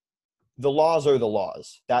 The laws are the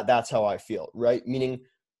laws. That's how I feel, right? Meaning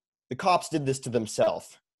the cops did this to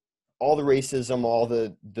themselves. All the racism, all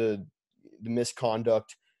the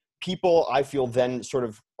misconduct, people, I feel, then sort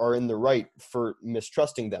of are in the right for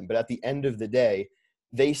mistrusting them. But at the end of the day,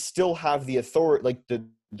 they still have the authority, like the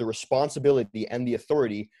responsibility and the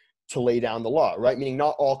authority to lay down the law, right? Meaning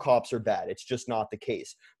not all cops are bad. It's just not the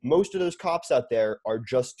case. Most of those cops out there are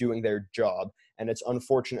just doing their job, and it's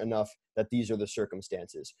unfortunate enough that these are the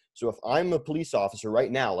circumstances. So if I'm a police officer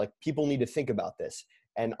right now, like, people need to think about this,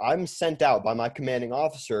 and I'm sent out by my commanding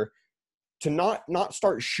officer to not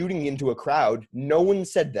start shooting into a crowd. No one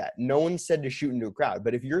said that. No one said to shoot into a crowd.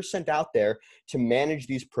 But if you're sent out there to manage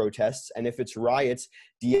these protests, and if it's riots,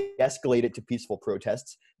 de-escalate it to peaceful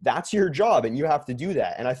protests, that's your job, and you have to do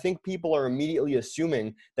that. And I think people are immediately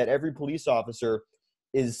assuming that every police officer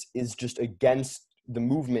is just against the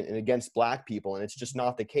movement and against Black people, and it's just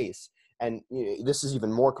not the case. And this is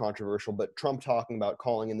even more controversial, but Trump talking about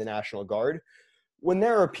calling in the National Guard. When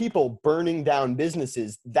there are people burning down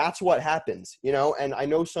businesses, that's what happens, and I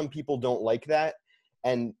know some people don't like that,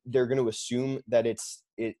 and they're going to assume that it's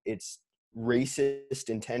racist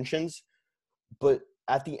intentions. But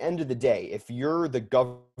at the end of the day, if you're the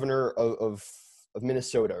governor of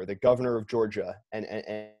Minnesota or the governor of Georgia,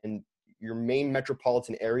 and your main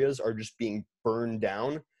metropolitan areas are just being burned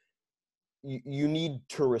down, you need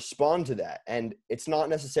to respond to that. And it's not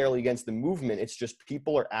necessarily against the movement. It's just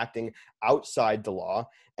people are acting outside the law,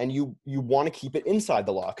 and you want to keep it inside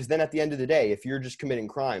the law. Because then at the end of the day, if you're just committing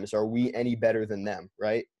crimes, are we any better than them,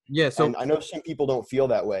 right? Yeah. So, and I know some people don't feel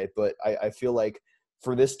that way, but I feel like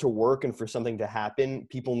for this to work and for something to happen,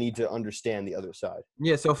 people need to understand the other side.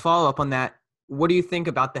 Yeah. So follow up on that. What do you think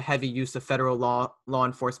about the heavy use of federal law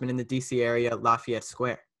enforcement in the DC area, Lafayette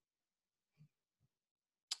Square?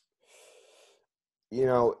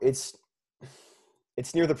 It's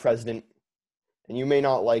near the president, and you may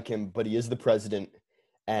not like him, but he is the president,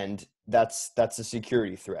 and that's a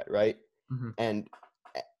security threat, right? Mm-hmm. And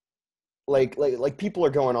like people are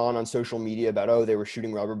going on social media about, oh, they were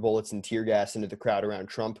shooting rubber bullets and tear gas into the crowd around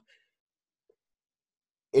Trump.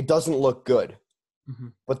 It doesn't look good. Mm-hmm.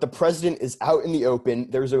 But the president is out in the open.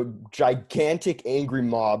 There's a gigantic angry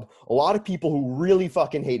mob. A lot of people who really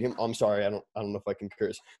fucking hate him. I'm sorry, I don't know if I can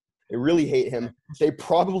curse. They really hate him. They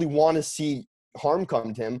probably want to see harm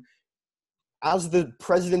come to him. As the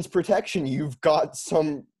president's protection, you've got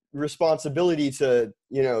some responsibility to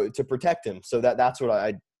protect him. So that's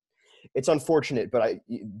what it's unfortunate, but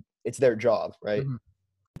it's their job, right? Mm-hmm.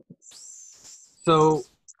 So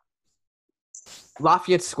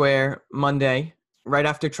Lafayette Square, Monday, right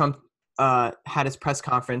after Trump had his press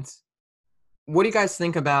conference. What do you guys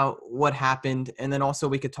think about what happened? And then also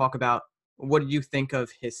we could talk about, what did you think of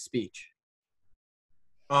his speech?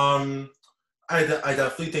 I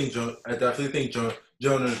definitely think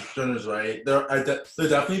Jonah's right. There are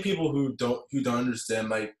definitely people who don't understand,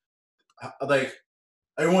 like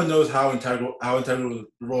everyone knows how integral the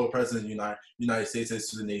role of president of the United States is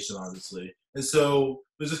to the nation, obviously. And so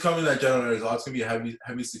there's just coming that general there's always going to be a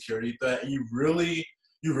heavy security threat, and you really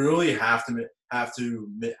have to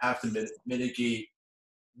mitigate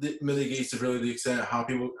severely the extent of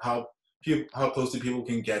how closely people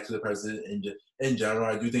can get to the president in general.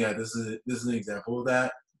 I do think that this is an example of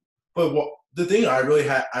that. But the thing I really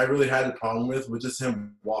had a problem with was just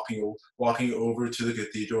him walking over to the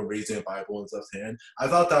cathedral and raising a Bible in his left hand. I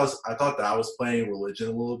thought that was playing religion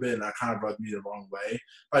a little bit, and that kind of rubbed me the wrong way.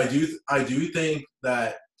 But I do think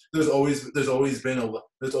that there's always been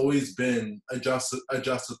a just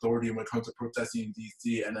authority when it comes to protesting in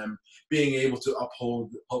DC, and then being able to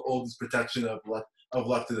uphold this protection of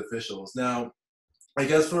elected officials. Now, I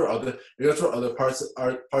guess for other parts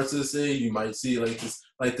of the city, you might see like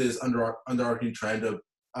this underarching trend of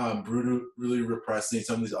really repressing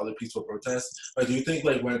some of these other peaceful protests. But I do think,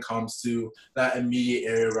 like, when it comes to that immediate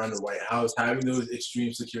area around the White House, having those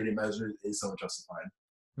extreme security measures is somewhat justified.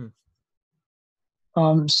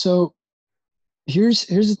 So here's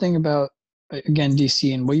the thing about, again,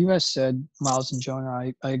 DC, and what you guys said, Miles and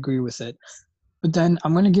Jonah, I agree with it. But then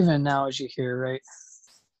I'm going to give an analogy here, right?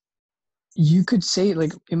 You could say,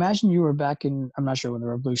 like, imagine you were back in, I'm not sure when the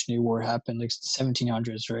Revolutionary War happened, like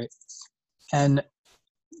 1700s, right? And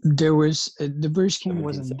there was the British King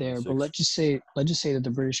wasn't there, but 1776. let's just say that the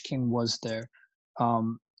British King was there,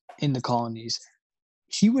 in the colonies.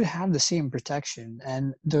 He would have the same protection,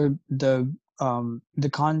 and the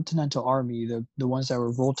Continental Army, the ones that were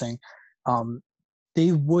revolting,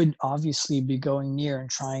 they would obviously be going near and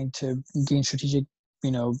trying to gain strategic,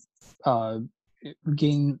 you know, uh,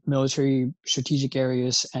 gain military strategic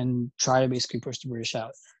areas and try to basically push the British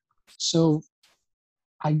out. So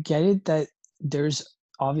I get it that there's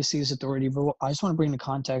obviously this authority, but I just want to bring the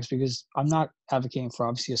context because I'm not advocating for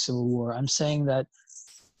obviously a civil war. I'm saying that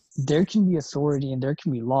there can be authority and there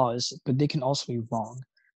can be laws, but they can also be wrong.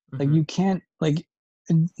 Like Mhm. you can't like,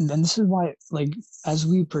 and this is why like as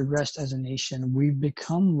we progressed as a nation, we've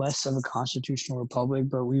become less of a constitutional republic,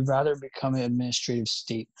 but we rather become an administrative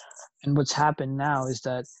state. And what's happened now is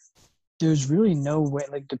that there's really no way,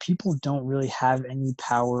 like the people don't really have any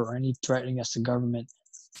power or any threat against the government.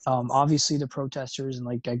 Obviously the protesters and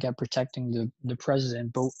like I get protecting the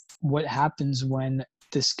president, but what happens when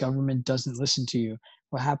this government doesn't listen to you?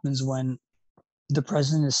 What happens when the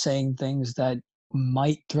president is saying things that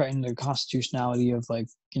might threaten the constitutionality of like,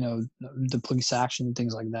 you know, the police action and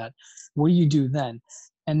things like that? What do you do then?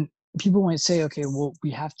 And people might say, okay, well,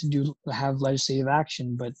 we have to have legislative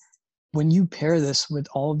action, but when you pair this with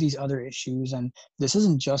all of these other issues, and this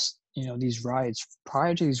isn't just, you know, these riots.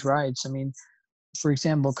 Prior to these riots, I mean, for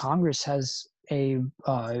example, Congress has an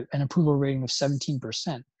approval rating of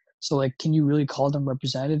 17%. So like, can you really call them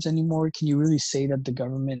representatives anymore? Can you really say that the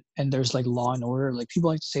government and there's like law and order? Like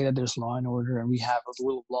people like to say that there's law and order and we have a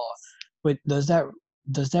rule of law, but does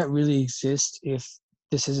that really exist if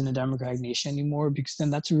this isn't a democratic nation anymore? Because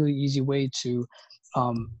then that's a really easy way to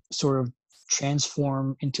sort of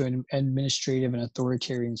transform into an administrative and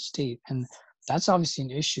authoritarian state, and that's obviously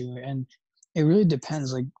an issue. And it really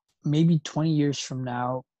depends. Like maybe 20 years from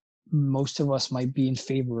now, most of us might be in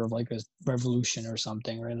favor of like a revolution or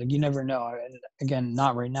something, right? Like you never know. And again,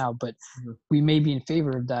 not right now, but we may be in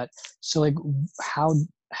favor of that. So like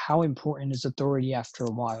how important is authority after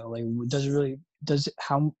a while? Like does it really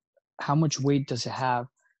how much weight does it have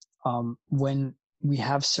when we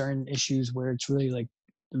have certain issues where it's really like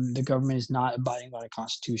the government is not abiding by the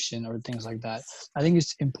constitution or things like that? I think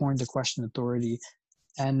it's important to question authority,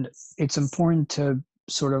 and it's important to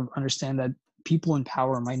sort of understand that people in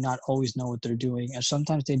power might not always know what they're doing, and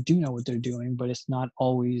sometimes they do know what they're doing, but it's not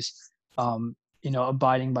always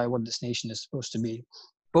abiding by what this nation is supposed to be.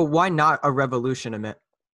 But why not a revolution, Amit?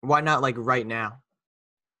 Why not like right now?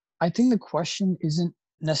 I think the question isn't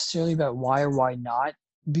necessarily about why or why not,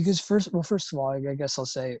 because first of all, I guess I'll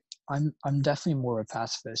say I'm definitely more of a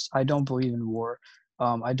pacifist. I don't believe in war.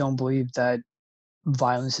 I don't believe that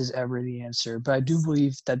violence is ever the answer, but I do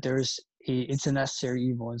believe that it's a necessary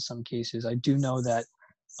evil in some cases. I do know that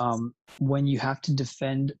when you have to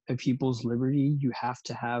defend a people's liberty, you have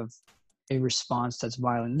to have a response that's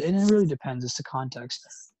violent, and it really depends. It's the context.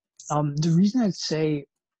 The reason I'd say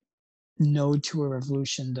no to a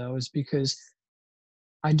revolution, though, is because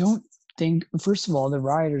I don't think, first of all, the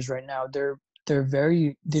rioters right now, they're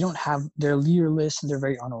leaderless and they're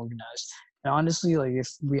very unorganized. And honestly, like if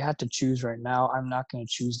we had to choose right now, I'm not going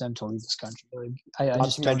to choose them to leave this country. Like I Not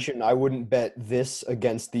just to don't. mention, I wouldn't bet this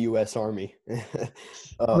against the U.S. Army.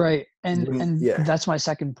 Right, and yeah, that's my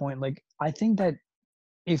second point. Like I think that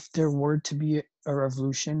if there were to be a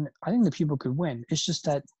revolution, I think the people could win. It's just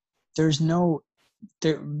that there's no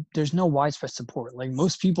there's no widespread support. Like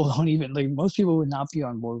most people don't even like most people would not be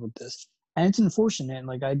on board with this, and it's unfortunate. And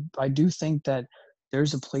like I do think that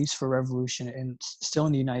there's a place for revolution and still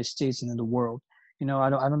in the United States and in the world. You know, I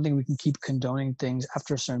don't think we can keep condoning things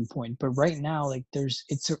after a certain point. But right now, like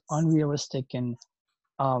it's unrealistic and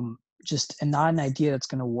just and not an idea that's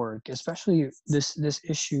going to work. Especially this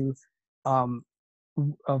issue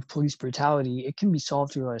of police brutality. It can be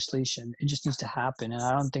solved through legislation. It just needs to happen. And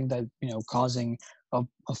I don't think that causing a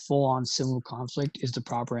full-on civil conflict is the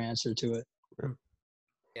proper answer to it.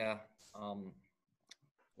 Yeah.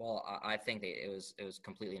 Well, I think that it was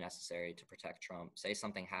completely necessary to protect Trump. Say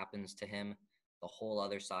something happens to him, the whole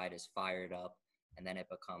other side is fired up, and then it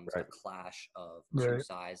becomes a clash of two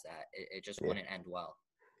sides that it just wouldn't end well.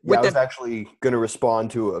 Yeah, I was actually going to respond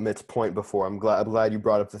to Amit's point before. I'm glad you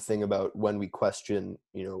brought up the thing about when we question,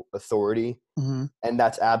 authority, and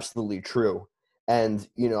that's absolutely true. And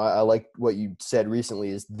I like what you said recently.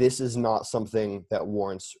 Is this is not something that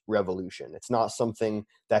warrants revolution? It's not something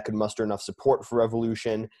that could muster enough support for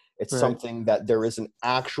revolution. It's something that there is an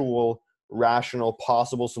actual, rational,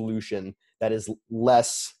 possible solution that is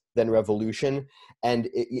less than revolution. And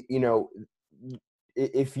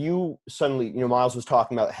if you suddenly, Miles was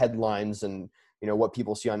talking about headlines and, what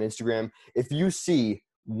people see on Instagram. If you see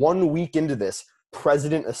 1 week into this,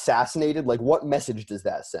 president assassinated. Like, what message does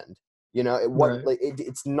that send? You know,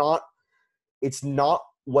 it's not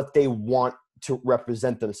what they want to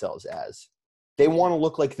represent themselves as. They want to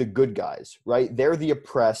look like the good guys, right? They're the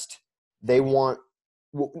oppressed. They want,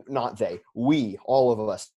 well, not they, we, all of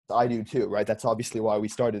us. I do too, right? That's obviously why we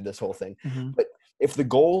started this whole thing. Mm-hmm. But if the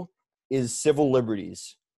goal is civil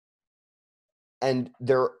liberties, and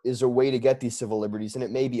there is a way to get these civil liberties, and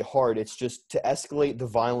it may be hard, it's just to escalate the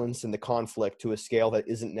violence and the conflict to a scale that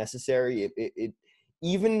isn't necessary.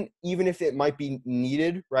 Even if it might be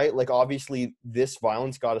needed, right? Like, obviously this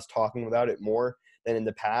violence got us talking about it more than in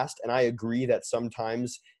the past. And I agree that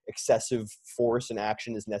sometimes excessive force and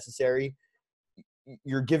action is necessary.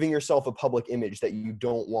 You're giving yourself a public image that you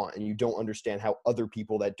don't want, and you don't understand how other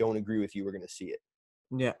people that don't agree with you are going to see it.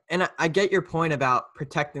 Yeah. And I get your point about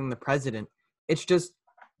protecting the president. It's just,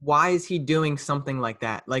 why is he doing something like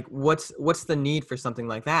that? Like, what's the need for something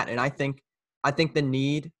like that? And I think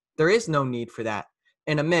there is no need for that.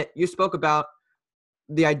 And Amit, you spoke about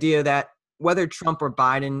the idea that whether Trump or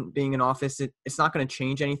Biden being in office, it's not going to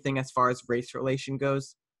change anything as far as race relation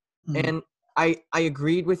goes. Mm-hmm. And I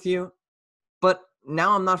agreed with you, but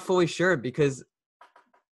now I'm not fully sure, because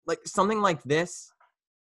like something like this,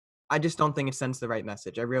 I just don't think it sends the right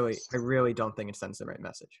message. I really don't think it sends the right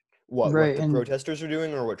message. What the protesters are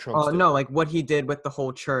doing, or what Trump's doing? No, like what he did with the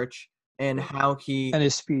whole church and how he... And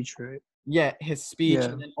his speech, right? Yeah, his speech. Yeah.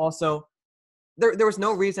 And then also, there was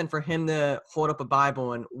no reason for him to hold up a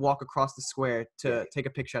Bible and walk across the square to take a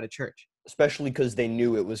picture at a church. Especially because they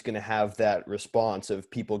knew it was going to have that response of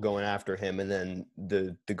people going after him, and then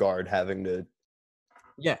the guard having to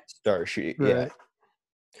start shooting. Right. Yeah.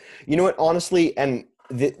 You know what, honestly, and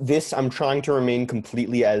this, I'm trying to remain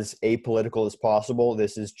completely as apolitical as possible.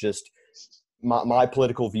 This is just, my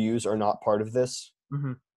political views are not part of this.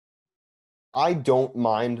 Mm-hmm. I don't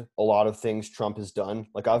mind a lot of things Trump has done.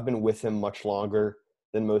 Like, I've been with him much longer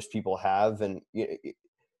than most people have, and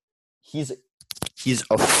he's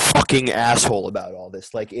a fucking asshole about all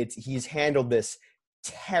this. Like, he's handled this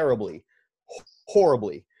terribly,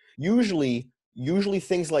 horribly. Usually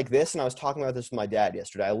things like this, and I was talking about this with my dad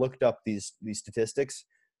yesterday. I looked up these statistics.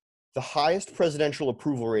 The highest presidential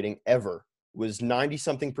approval rating ever was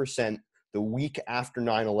 90-something% the week after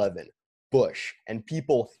 9/11. Bush. And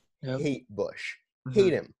people hate Bush. Mm-hmm.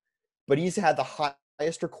 Hate him. But he's had the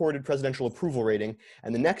highest recorded presidential approval rating,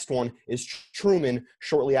 and the next one is Truman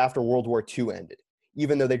shortly after World War II ended,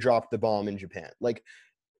 even though they dropped the bomb in Japan. Like,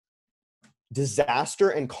 disaster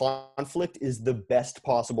and conflict is the best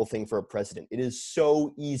possible thing for a president. It is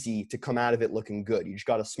so easy to come out of it looking good. You just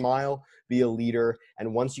got to smile, be a leader,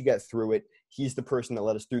 and once you get through it, he's the person that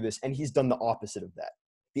led us through this, and he's done the opposite of that.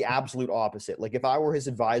 The absolute opposite. Like, if I were his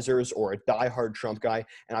advisors or a diehard Trump guy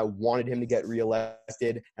and I wanted him to get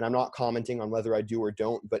reelected, and I'm not commenting on whether I do or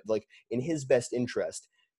don't, but like, in his best interest,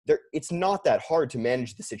 it's not that hard to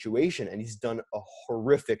manage the situation, and he's done a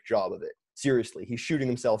horrific job of it. Seriously, he's shooting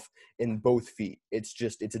himself in both feet. It's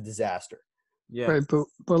a disaster. Yeah. Right,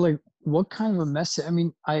 but like, what kind of a message? I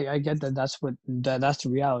mean, I get that that's the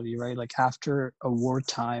reality, right? Like, after a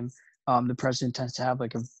wartime, the president tends to have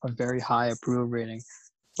like a very high approval rating.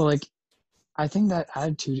 But like, I think that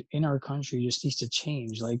attitude in our country just needs to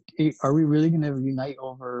change. Like, are we really going to unite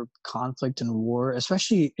over conflict and war?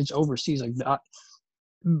 Especially it's overseas. Like,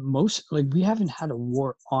 we haven't had a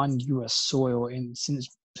war on U.S. soil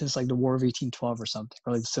since like the War of 1812 or something,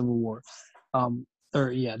 or like the Civil War,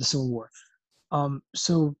 the Civil War.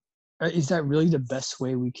 So is that really the best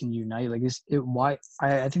way we can unite? Like,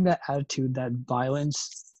 I think that attitude, that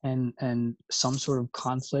violence and some sort of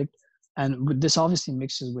conflict, and this obviously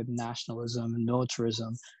mixes with nationalism and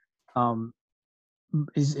militarism.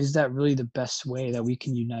 Is that really the best way that we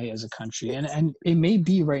can unite as a country? And it may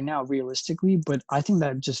be right now realistically, but I think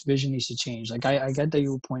that just vision needs to change. Like, I get that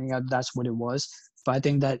you were pointing out that's what it was, but I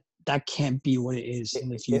think that can't be what it is in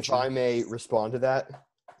the future. If I may respond to that,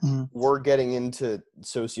 mm-hmm. We're getting into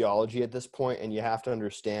sociology at this point, and you have to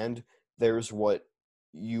understand there's what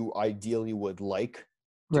you ideally would like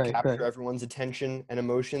to capture everyone's attention and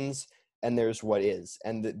emotions, and there's what is.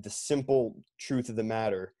 And the simple truth of the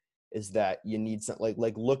matter is that you need something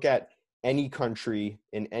like look at any country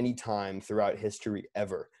in any time throughout history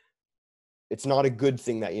ever. It's not a good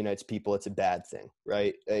thing that unites people. It's a bad thing,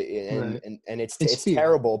 right? And it's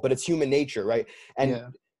terrible, but it's human nature, right?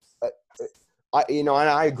 And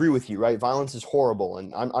I agree with you, right? Violence is horrible,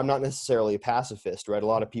 and I'm not necessarily a pacifist, right? A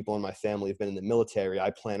lot of people in my family have been in the military.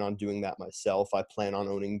 I plan on doing that myself. I plan on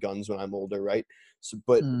owning guns when I'm older, right? So,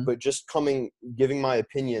 but just giving my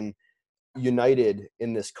opinion, united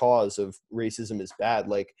in this cause of racism is bad.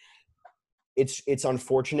 Like, it's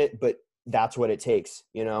unfortunate, but that's what it takes,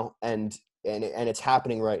 and it's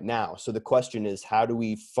happening right now. So the question is, how do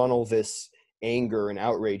we funnel this anger and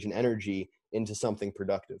outrage and energy into something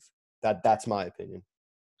productive? That's my opinion.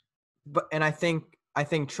 And I think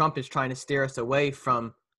Trump is trying to steer us away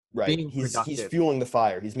from being productive. He's fueling the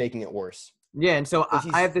fire. He's making it worse. Yeah, and so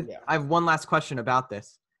I have one last question about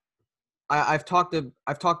this. I've talked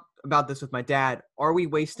about this with my dad. Are we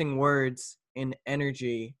wasting words and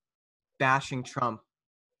energy bashing Trump?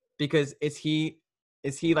 Because is he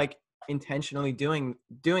like intentionally doing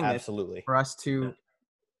Absolutely. this for us to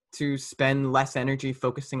spend less energy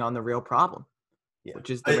focusing on the real problem, which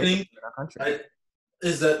is the racism in our country?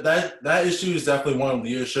 That issue is definitely one of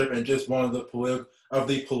leadership and just one of the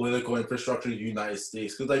political infrastructure of the United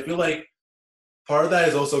States. Because I feel like part of that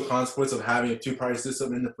is also a consequence of having a two-party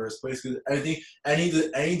system in the first place. Because I think any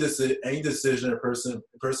decision a person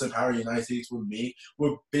in power in the United States would make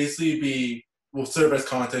would basically will serve as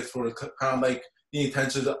context for kind of like the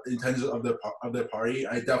intentions of their party.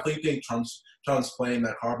 I definitely think Trump's playing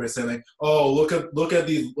that card by saying like, oh, look at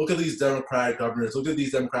these Democratic governors, look at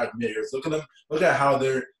these Democratic mayors, look at how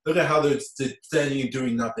they're standing and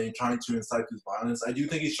doing nothing, trying to incite this violence. I do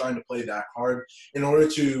think he's trying to play that card in order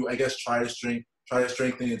to, I guess, try to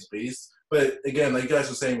strengthen its base. But again, like you guys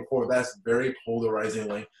were saying before, that's very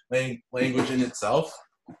polarizing language in itself.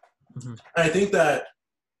 Mm-hmm. And I think that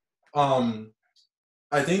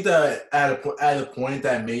at a point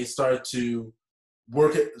that may start to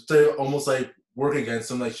work against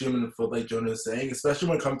them, like shooting in the foot, like Jonah is saying, especially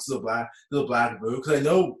when it comes to the black vote. Because I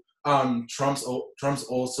know Trump's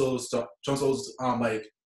also like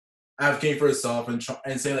advocating for himself and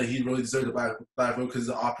saying that he really deserves the black vote because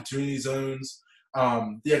of the opportunity zones,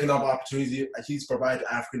 the economic opportunities he's provided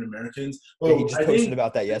to African Americans. Well, he just posted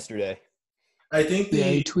about that yesterday. I think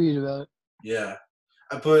he tweeted about it. Yeah,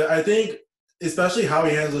 but I think, especially how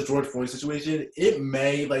he handles the George Floyd situation, it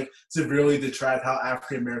may like severely detract how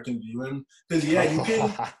African Americans view him. Because you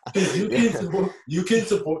can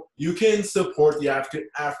support the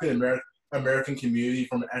African American community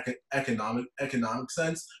from an economic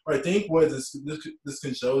sense. But I think what this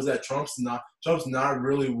can show is that Trump's not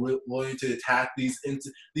really willing to attack these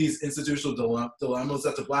institutional dilemmas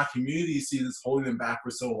that the black community sees as holding them back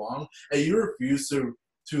for so long, and you refuse to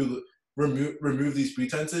remove these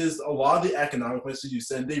pretenses. A lot of the economic messages you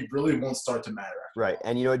send, they really won't start to matter. Right.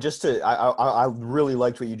 And I really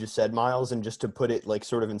liked what you just said, Miles, and just to put it like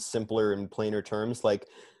sort of in simpler and plainer terms, like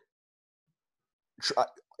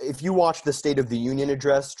if you watch the State of the Union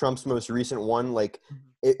address, Trump's most recent one, like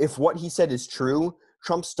if what he said is true,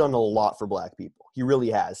 Trump's done a lot for black people. He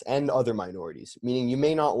really has, and other minorities. Meaning you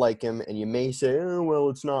may not like him and you may say, oh, well,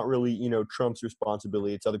 it's not really, Trump's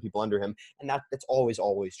responsibility. It's other people under him. And that's always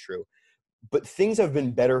true. But things have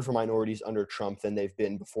been better for minorities under Trump than they've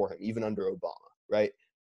been before him, even under Obama, right?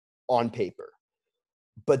 On paper.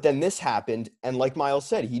 But then this happened, and like Miles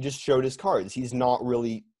said, he just showed his cards. He's not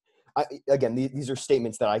really again, these are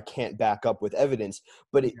statements that I can't back up with evidence,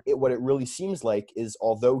 but what it really seems like is,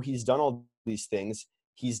 although he's done all these things,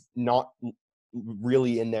 he's not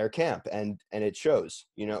really in their camp, and it shows,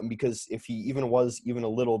 because if he even was even a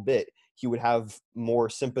little bit, he would have more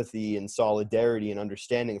sympathy and solidarity and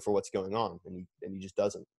understanding for what's going on, and he just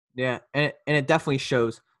doesn't. Yeah, and it definitely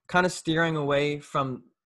shows. Kind of steering away from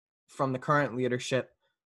the current leadership.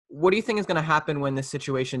 What do you think is going to happen when this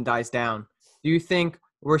situation dies down? Do you think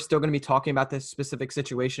we're still going to be talking about this specific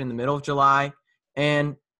situation in the middle of July?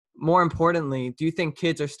 And more importantly, do you think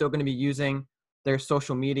kids are still going to be using their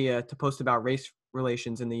social media to post about race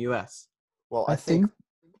relations in the U.S.? Well, I think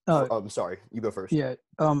I'm sorry, you go first. Yeah,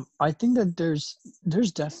 I think that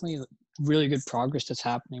there's definitely really good progress that's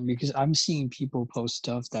happening, because I'm seeing people post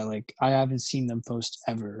stuff that like I haven't seen them post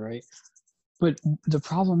ever, right? But the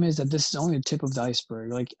problem is that this is only the tip of the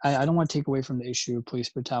iceberg. Like I don't want to take away from the issue of police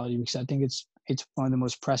brutality, because I think it's one of the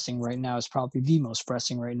most pressing right now. It's probably the most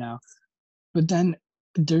pressing right now. But then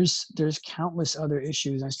there's countless other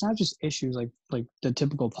issues, and it's not just issues like the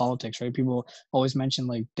typical politics, right? People always mention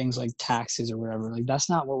like things like taxes or whatever. Like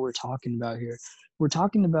that's not what we're talking about here. We're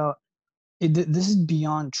talking about this is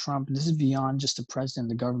beyond Trump. This is beyond just the president,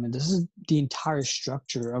 the government. This is the entire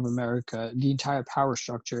structure of America, the entire power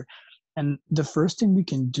structure. And the first thing we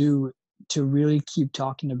can do to really keep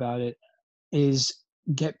talking about it is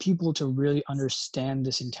get people to really understand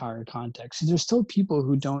this entire context. There's still people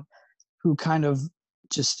who kind of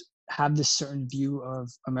just have this certain view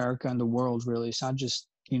of America and the world, really. It's not just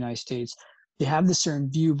the United States. They have this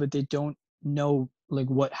certain view, but they don't know like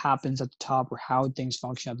what happens at the top or how things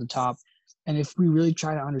function at the top. And if we really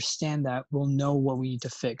try to understand that, we'll know what we need to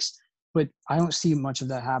fix. but I don't see much of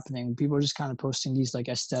that happening. People are just kind of posting these like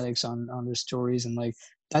aesthetics on their stories, and like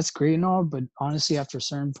that's great and all, but honestly, after a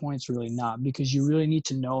certain point, it's really not, because you really need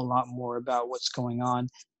to know a lot more about what's going on,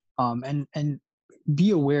 and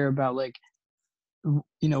be aware about like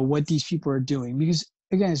what these people are doing, because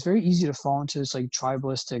again, it's very easy to fall into this like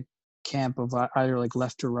tribalistic camp of either like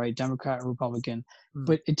left or right, Democrat or Republican.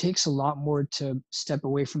 But it takes a lot more to step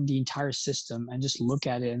away from the entire system and just look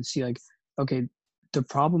at it and see like, okay, the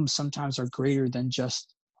problems sometimes are greater than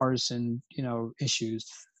just partisan issues.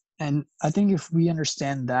 And I think if we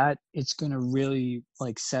understand that, it's going to really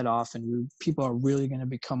like set off, and people are really going to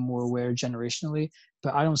become more aware generationally.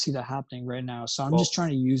 But I don't see that happening right now. So I'm just trying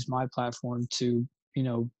to use my platform to,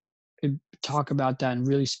 talk about that and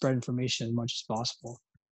really spread information as much as possible.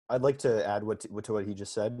 I'd like to add to what he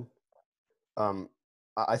just said.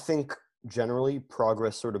 I think generally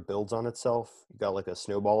progress sort of builds on itself. You got like a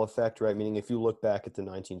snowball effect, right? Meaning if you look back at the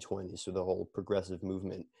 1920s, so the whole progressive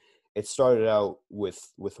movement, it started out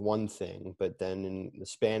with one thing, but then in the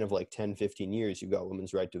span of like 10, 15 years, you got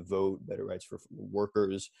women's right to vote, better rights for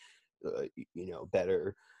workers,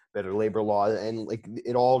 better labor law, and like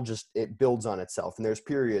it builds on itself. And there's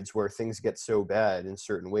periods where things get so bad in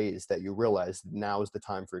certain ways that you realize now is the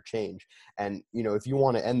time for a change. And if you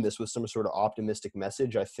want to end this with some sort of optimistic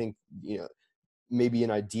message, I think maybe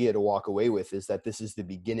an idea to walk away with is that this is the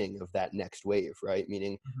beginning of that next wave, right?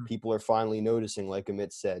 Meaning people are finally noticing, like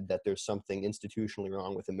Amit said, that there's something institutionally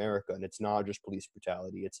wrong with America, and it's not just police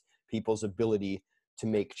brutality, it's people's ability to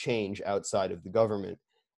make change outside of the government.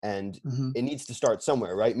 And it needs to start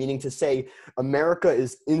somewhere, right? Meaning to say America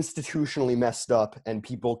is institutionally messed up and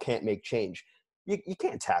people can't make change. You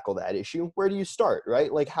can't tackle that issue. Where do you start,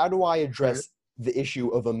 right? Like, how do I address the issue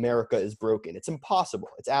of America is broken? It's impossible.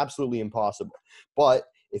 It's absolutely impossible. But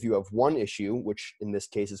if you have one issue, which in this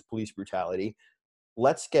case is police brutality,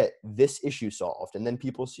 let's get this issue solved. And then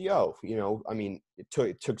people see,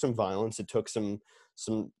 it took some violence. It took some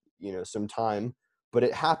time, but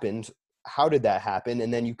it happened. How did that happen?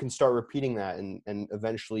 And then you can start repeating that, and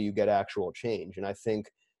eventually you get actual change. And I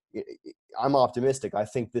think I'm optimistic. I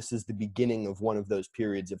think this is the beginning of one of those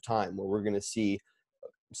periods of time where we're going to see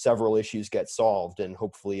several issues get solved, and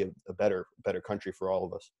hopefully a better country for all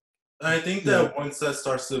of us. And I think that once that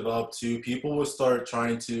starts to develop too, people will start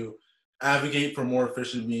trying to advocate for more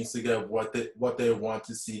efficient means to get what they want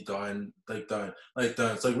to see done. So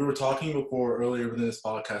like we were talking before earlier within this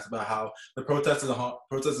podcast about how the protests in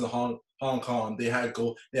Hong Kong, they had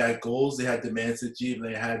goals, they had demands to achieve,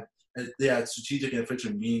 and they had strategic and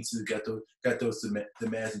efficient means to get those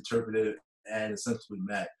demands interpreted and essentially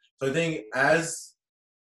met. So I think as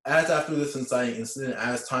after this inciting incident,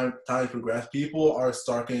 as time progresses, people are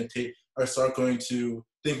going to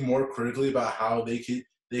think more critically about how they could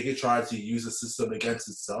try to use the system against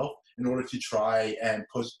itself in order to try and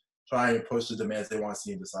push the demands they want to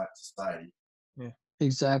see in society. Yeah,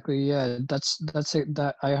 exactly. Yeah, that's it.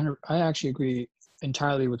 That I actually agree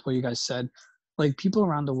entirely with what you guys said. Like, people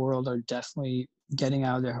around the world are definitely getting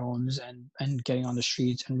out of their homes and getting on the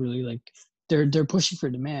streets, and really like they're pushing for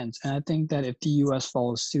demands. And I think that if the U.S.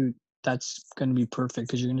 follows suit, that's going to be perfect,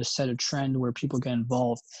 because you're going to set a trend where people get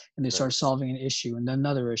involved and they start solving an issue and then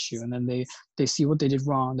another issue, and then they see what they did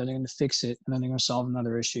wrong, then they're going to fix it, and then they're going to solve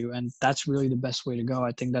another issue. And that's really the best way to go.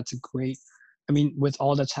 I think that's with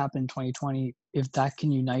all that's happened in 2020, if that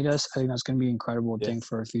can unite us, I think that's going to be an incredible thing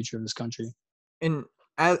for our future of this country. And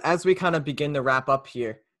as we kind of begin to wrap up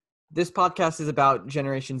here, this podcast is about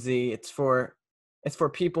Generation Z. It's for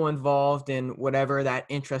people involved in whatever that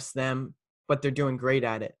interests them, but they're doing great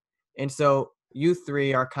at it. And so you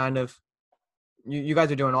three are kind of, you guys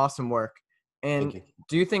are doing awesome work. And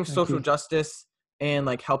do you think social justice and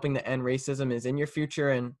like helping to end racism is in your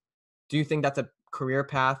future? And do you think that's a career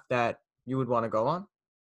path that you would want to go on?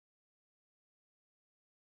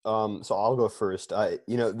 So I'll go first.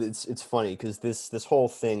 It's funny because this whole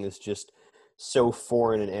thing is just so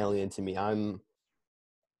foreign and alien to me. I'm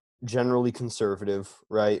generally conservative,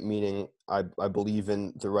 right? Meaning I believe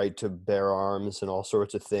in the right to bear arms and all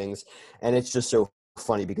sorts of things. And it's just so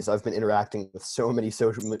funny because I've been interacting with so many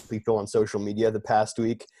people on social media the past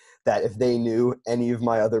week that if they knew any of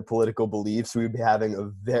my other political beliefs, we'd be having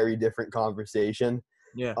a very different conversation.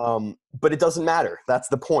 Yeah. But it doesn't matter. That's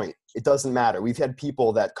the point. It doesn't matter. We've had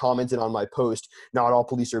people that commented on my post, not all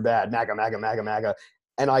police are bad, MAGA, MAGA, MAGA, MAGA.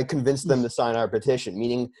 And I convinced them to sign our petition,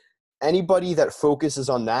 meaning anybody that focuses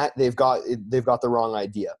on that, they've got the wrong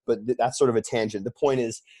idea. But that's sort of a tangent. The point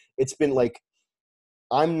is, it's been like,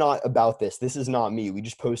 I'm not about this. This is not me. We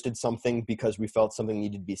just posted something because we felt something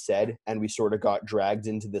needed to be said, and we sort of got dragged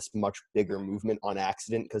into this much bigger movement on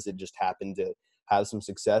accident because it just happened to have some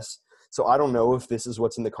success. So I don't know if this is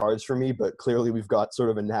what's in the cards for me, but clearly we've got sort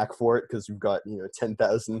of a knack for it because we've got,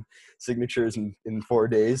 10,000 signatures in 4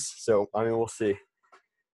 days. So, I mean, we'll see.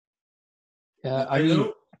 Yeah, I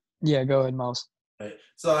know. Yeah, go ahead, Miles. Right.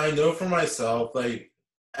 So I know for myself, like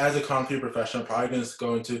as a concrete professional, I'm probably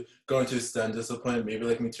going to go into STEM discipline, maybe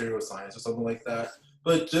like material science or something like that.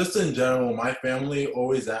 But just in general, my family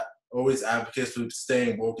always advocates for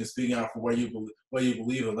staying woke and speaking out for what you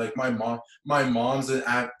believe in. Like my mom's an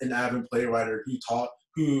avid playwright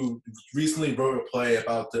who recently wrote a play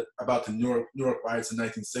about the New York riots in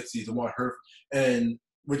 1960s and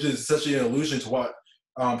which is essentially an allusion to what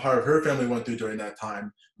part of her family went through during that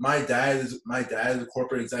time. My dad is a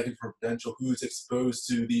corporate executive for Prudential who's exposed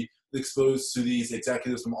to these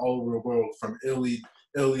executives from all over the world, from Italy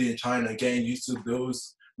and China, getting used to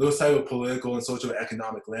those type of political and social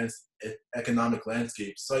economic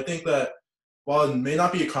landscapes. So I think that while it may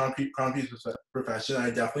not be a concrete profession, I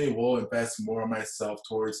definitely will invest more on myself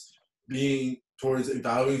towards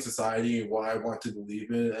evaluating society and what I want to believe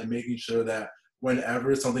in, and making sure that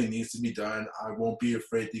whenever something needs to be done, I won't be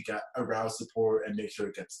afraid to arouse support and make sure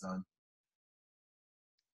it gets done.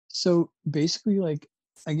 So basically, like,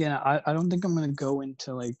 again, I don't think I'm going to go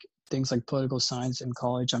into like things like political science in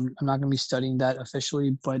college. I'm not going to be studying that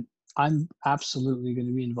officially, but I'm absolutely going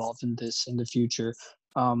to be involved in this in the future.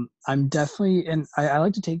 I'm definitely, and I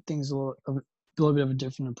like to take things a little bit of a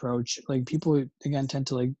different approach. Like, people, again, tend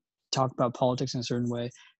to like talk about politics in a certain way,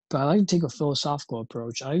 but I like to take a philosophical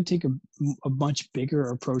approach. I like to take a much bigger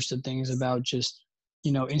approach to things about just,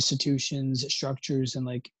 institutions, structures, and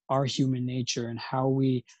like our human nature and how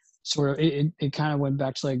we sort of, it kind of went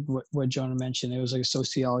back to like what Jonah mentioned. It was like a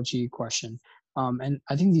sociology question. And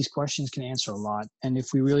I think these questions can answer a lot. And if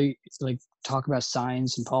we really like talk about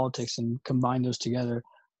science and politics and combine those together,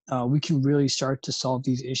 we can really start to solve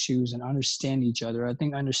these issues and understand each other. I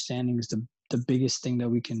think understanding is the biggest thing that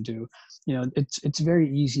we can do. It's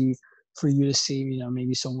very easy for you to see,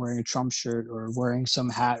 maybe someone wearing a Trump shirt or wearing some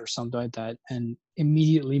hat or something like that and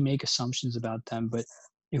immediately make assumptions about them. But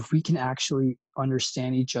if we can actually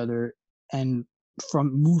understand each other and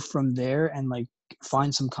move from there and like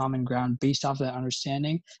find some common ground based off of that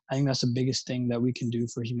understanding, I think that's the biggest thing that we can do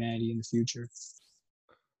for humanity in the future.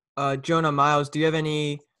 Jonah, Miles, do you have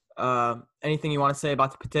anything you want to say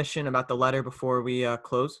about the petition, about the letter before we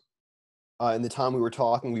close? In the time we were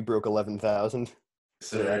talking, we broke 11,000.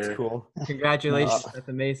 So that's cool. Congratulations. That's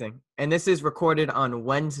amazing. And this is recorded on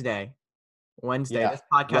Wednesday. Yeah, this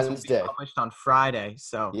podcast will be published on Friday.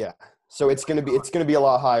 So yeah. So it's gonna be a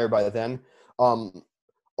lot higher by then.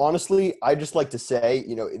 Honestly, I just like to say,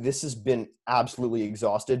 this has been absolutely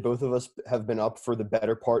exhausted. Both of us have been up for the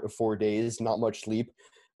better part of 4 days, not much sleep.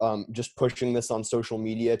 Just pushing this on social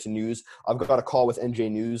media to news. I've got a call with NJ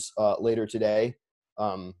News later today.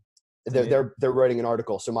 They're writing an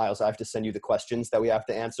article. So Miles, I have to send you the questions that we have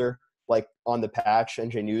to answer, like on the patch,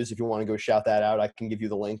 NJ News. If you want to go shout that out, I can give you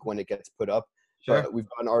the link when it gets put up. Sure. But we've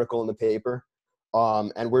got an article in the paper,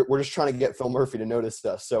 and we're just trying to get Phil Murphy to notice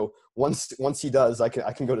us. So once he does, I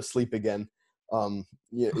can go to sleep again. I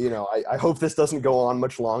hope this doesn't go on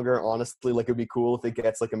much longer. Honestly, like, it'd be cool if it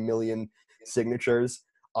gets like 1 million signatures.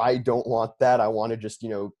 I don't want that. I want to just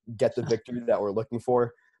get the victory that we're looking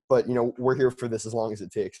for. But we're here for this as long as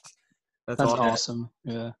it takes. That's awesome.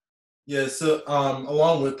 Yeah. Yeah. So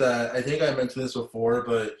along with that, I think I mentioned this before,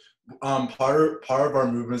 but part of our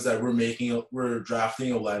movement is that we're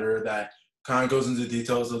drafting a letter that kind of goes into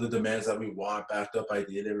details of the demands that we want, backed up by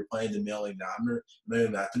data. We're planning to mailing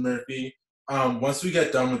that to Murphy. Once we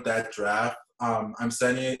get done with that draft, I'm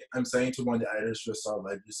sending to one of the editors for Star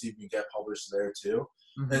Ledger to see if we can get published there too.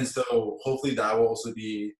 Mm-hmm. And so hopefully that will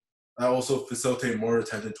also facilitate more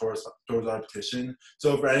attention towards our petition.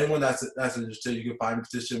 So for anyone that's interested, you can find the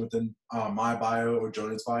petition within my bio or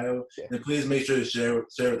Jonah's bio. Yeah. And please make sure to share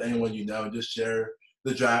with anyone you know, and just share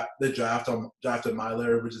the draft of my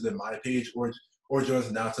letter, which is in my page, or Jonah's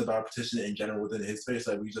announcement about our petition in general within his space,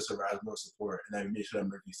 so that we just arouse more support, and then make sure that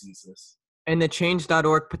Murphy sees this. And the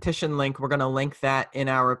change.org petition link, we're going to link that in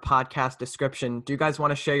our podcast description. Do you guys want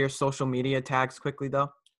to share your social media tags quickly,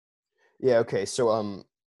 though? Yeah, okay. So,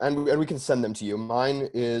 and we can send them to you. Mine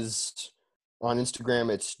is on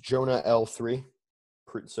Instagram. It's Jonah L3.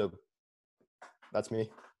 So that's me.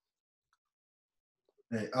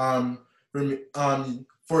 Okay,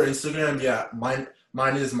 for Instagram, yeah, mine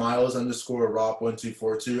is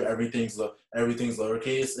Miles_Rock1242. Everything's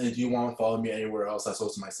lowercase. And if you want to follow me anywhere else, that's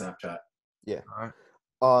also my Snapchat. Yeah.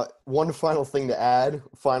 All right. One final thing to add.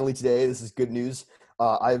 Finally today, this is good news.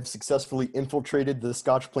 I've successfully infiltrated the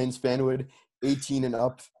Scotch Plains Fanwood 18 and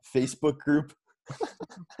up Facebook group.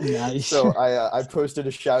 Nice. So I posted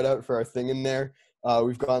a shout out for our thing in there.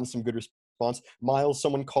 We've gotten some good response. Miles,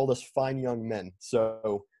 someone called us fine young men.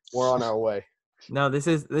 So we're on our way. No, this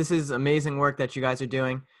is amazing work that you guys are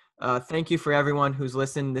doing. Thank you for everyone who's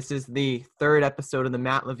listened. This is the 3rd episode of the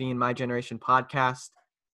Matt Levine My Generation podcast.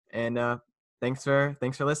 And thanks for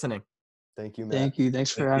listening. Thank you, Matt. Thank you.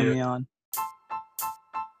 Thanks for having me on.